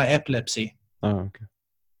 my epilepsy. Oh, okay.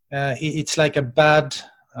 It's like a bad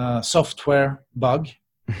software bug.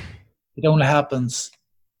 It only happens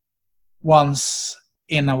once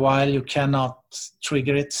in a while. You cannot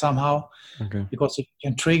trigger it somehow. Okay. Because if you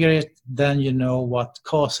can trigger it, then you know what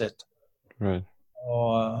caused it. Right.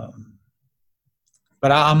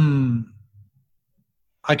 But I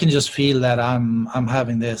can just feel that I'm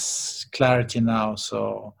having this clarity now,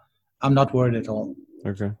 so I'm not worried at all.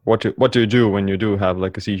 Okay. What do you do when you do have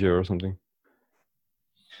like a seizure or something?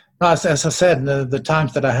 No, as I said, the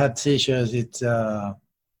times that I had seizures, it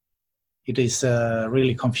is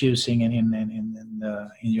really confusing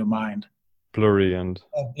in your mind. Blurry and.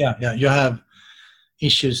 Yeah. You have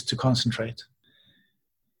issues to concentrate.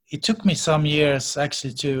 It took me some years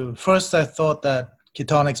actually to. First, I thought that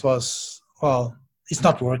ketonics was it's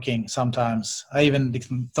not working sometimes. I even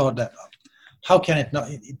thought that, how can it not?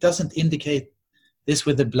 It doesn't indicate this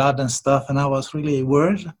with the blood and stuff. And I was really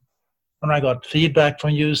worried when I got feedback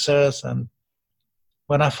from users. And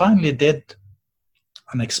when I finally did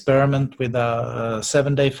an experiment with a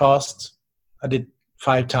 7-day fast, I did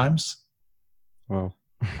 5 times. Wow.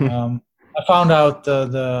 I found out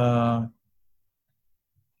the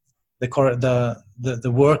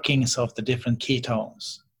workings of the different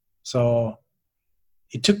ketones. So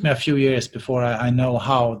it took me a few years before I know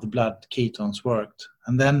how the blood ketones worked.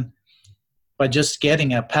 And then by just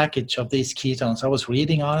getting a package of these ketones, I was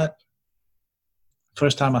reading on it.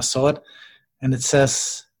 First time I saw it, and it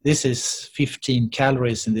says, this is 15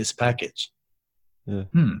 calories in this package. Yeah.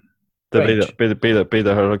 The beta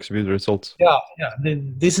hydroxybutyrate results. Yeah.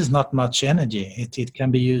 This is not much energy. It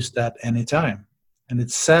can be used at any time. And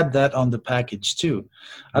it said that on the package too.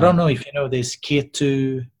 I don't know if you know this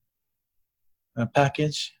Keto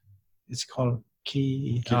package. It's called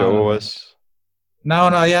Keto OS. No,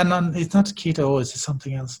 it's not Keto OS. It's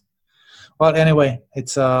something else. Well, anyway, it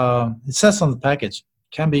says on the package,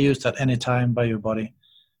 can be used at any time by your body.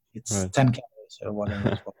 It's right. 10 calories or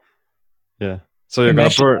whatever. Yeah. So you're gonna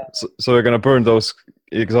burn. So you're gonna burn those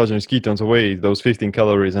exogenous ketones away, those 15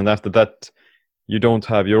 calories, and after that, you don't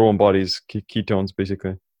have your own body's ketones,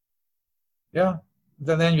 basically. Yeah.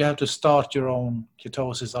 Then you have to start your own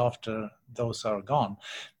ketosis after those are gone,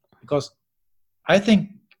 because I think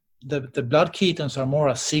the blood ketones are more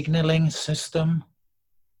a signaling system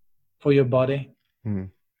for your body.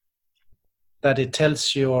 That it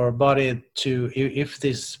tells your body to, if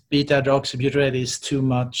this beta hydroxybutyrate is too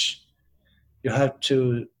much, you have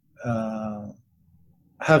to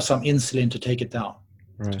have some insulin to take it down,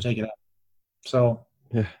 to take it out. So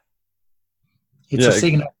it's a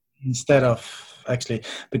signal instead of actually,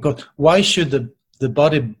 because why should the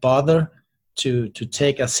body bother to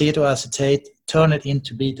take acetoacetate, turn it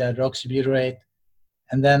into beta hydroxybutyrate,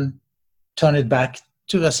 and then turn it back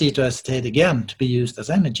to acetoacetate again to be used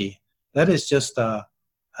as energy? That is just a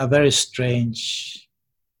very strange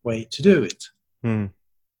way to do it.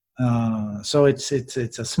 So it's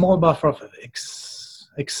a small buffer of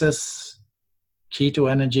excess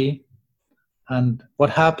keto energy, and what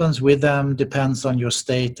happens with them depends on your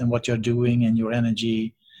state and what you're doing and your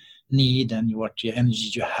energy need and what your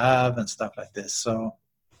energy you have and stuff like this. So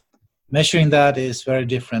measuring that is very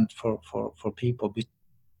different for people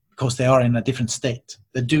because they are in a different state.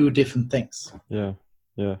 They do different things. Yeah.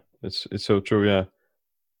 It's so true. Yeah,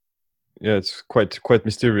 it's quite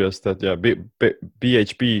mysterious that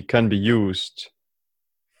BHB can be used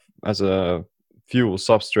as a fuel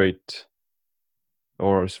substrate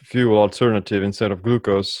or fuel alternative instead of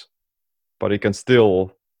glucose, but it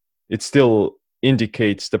still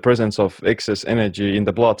indicates the presence of excess energy in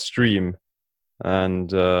the bloodstream,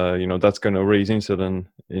 and that's going to raise insulin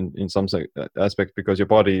in some aspect, because your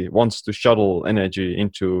body wants to shuttle energy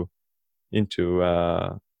into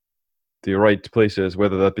the right places,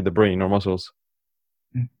 whether that be the brain or muscles.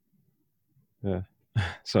 Yeah.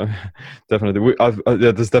 So definitely,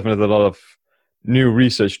 there's definitely a lot of new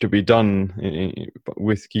research to be done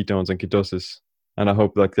with ketones and ketosis, and I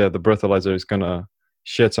hope the breathalyzer is gonna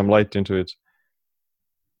shed some light into it.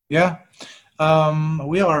 Yeah,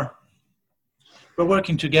 we're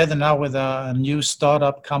working together now with a new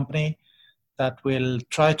startup company that will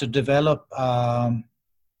try to develop a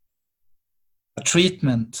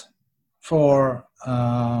treatment for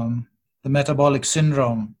the metabolic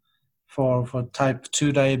syndrome for type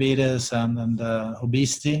 2 diabetes and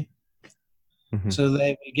obesity. So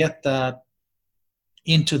they will get that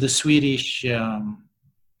into the Swedish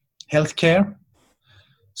healthcare.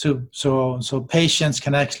 So patients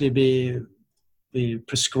can actually be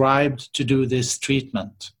prescribed to do this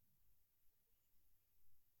treatment.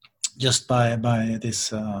 just by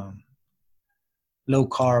this low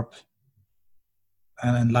carb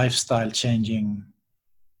and lifestyle changing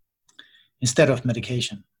instead of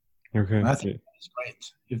medication. Okay. And I think it's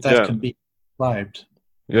great if that can be survived.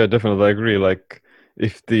 Yeah, definitely. I agree. Like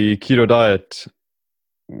if the keto diet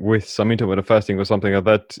with some intermittent fasting or something like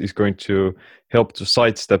that is going to help to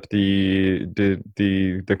sidestep the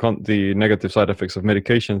negative side effects of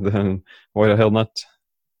medication, then why the hell not?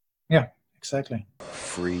 Yeah, exactly.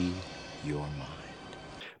 Free your mind.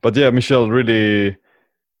 But yeah, Michel, really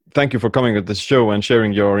thank you for coming at this show and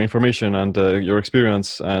sharing your information and your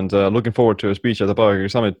experience, and looking forward to a speech at the Biohacking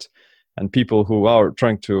Summit. And people who are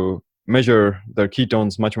trying to measure their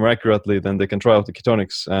ketones much more accurately, then they can try out the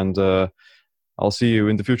Ketonix, and I'll see you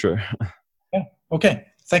in the future. Yeah. Okay.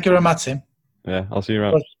 Thank you very much, Sim. Yeah, I'll see you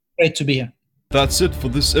around. It was great to be here. That's it for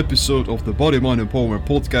this episode of the Body Mind Empowerment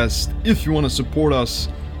Podcast. If you want to support us,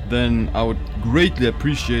 then I would greatly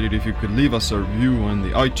appreciate it if you could leave us a review on the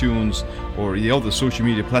iTunes or the other social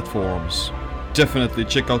media platforms. Definitely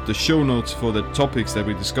check out the show notes for the topics that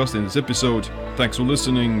we discussed in this episode. Thanks for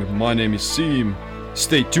listening. My name is Sim.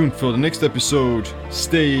 Stay tuned for the next episode.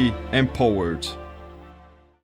 Stay empowered.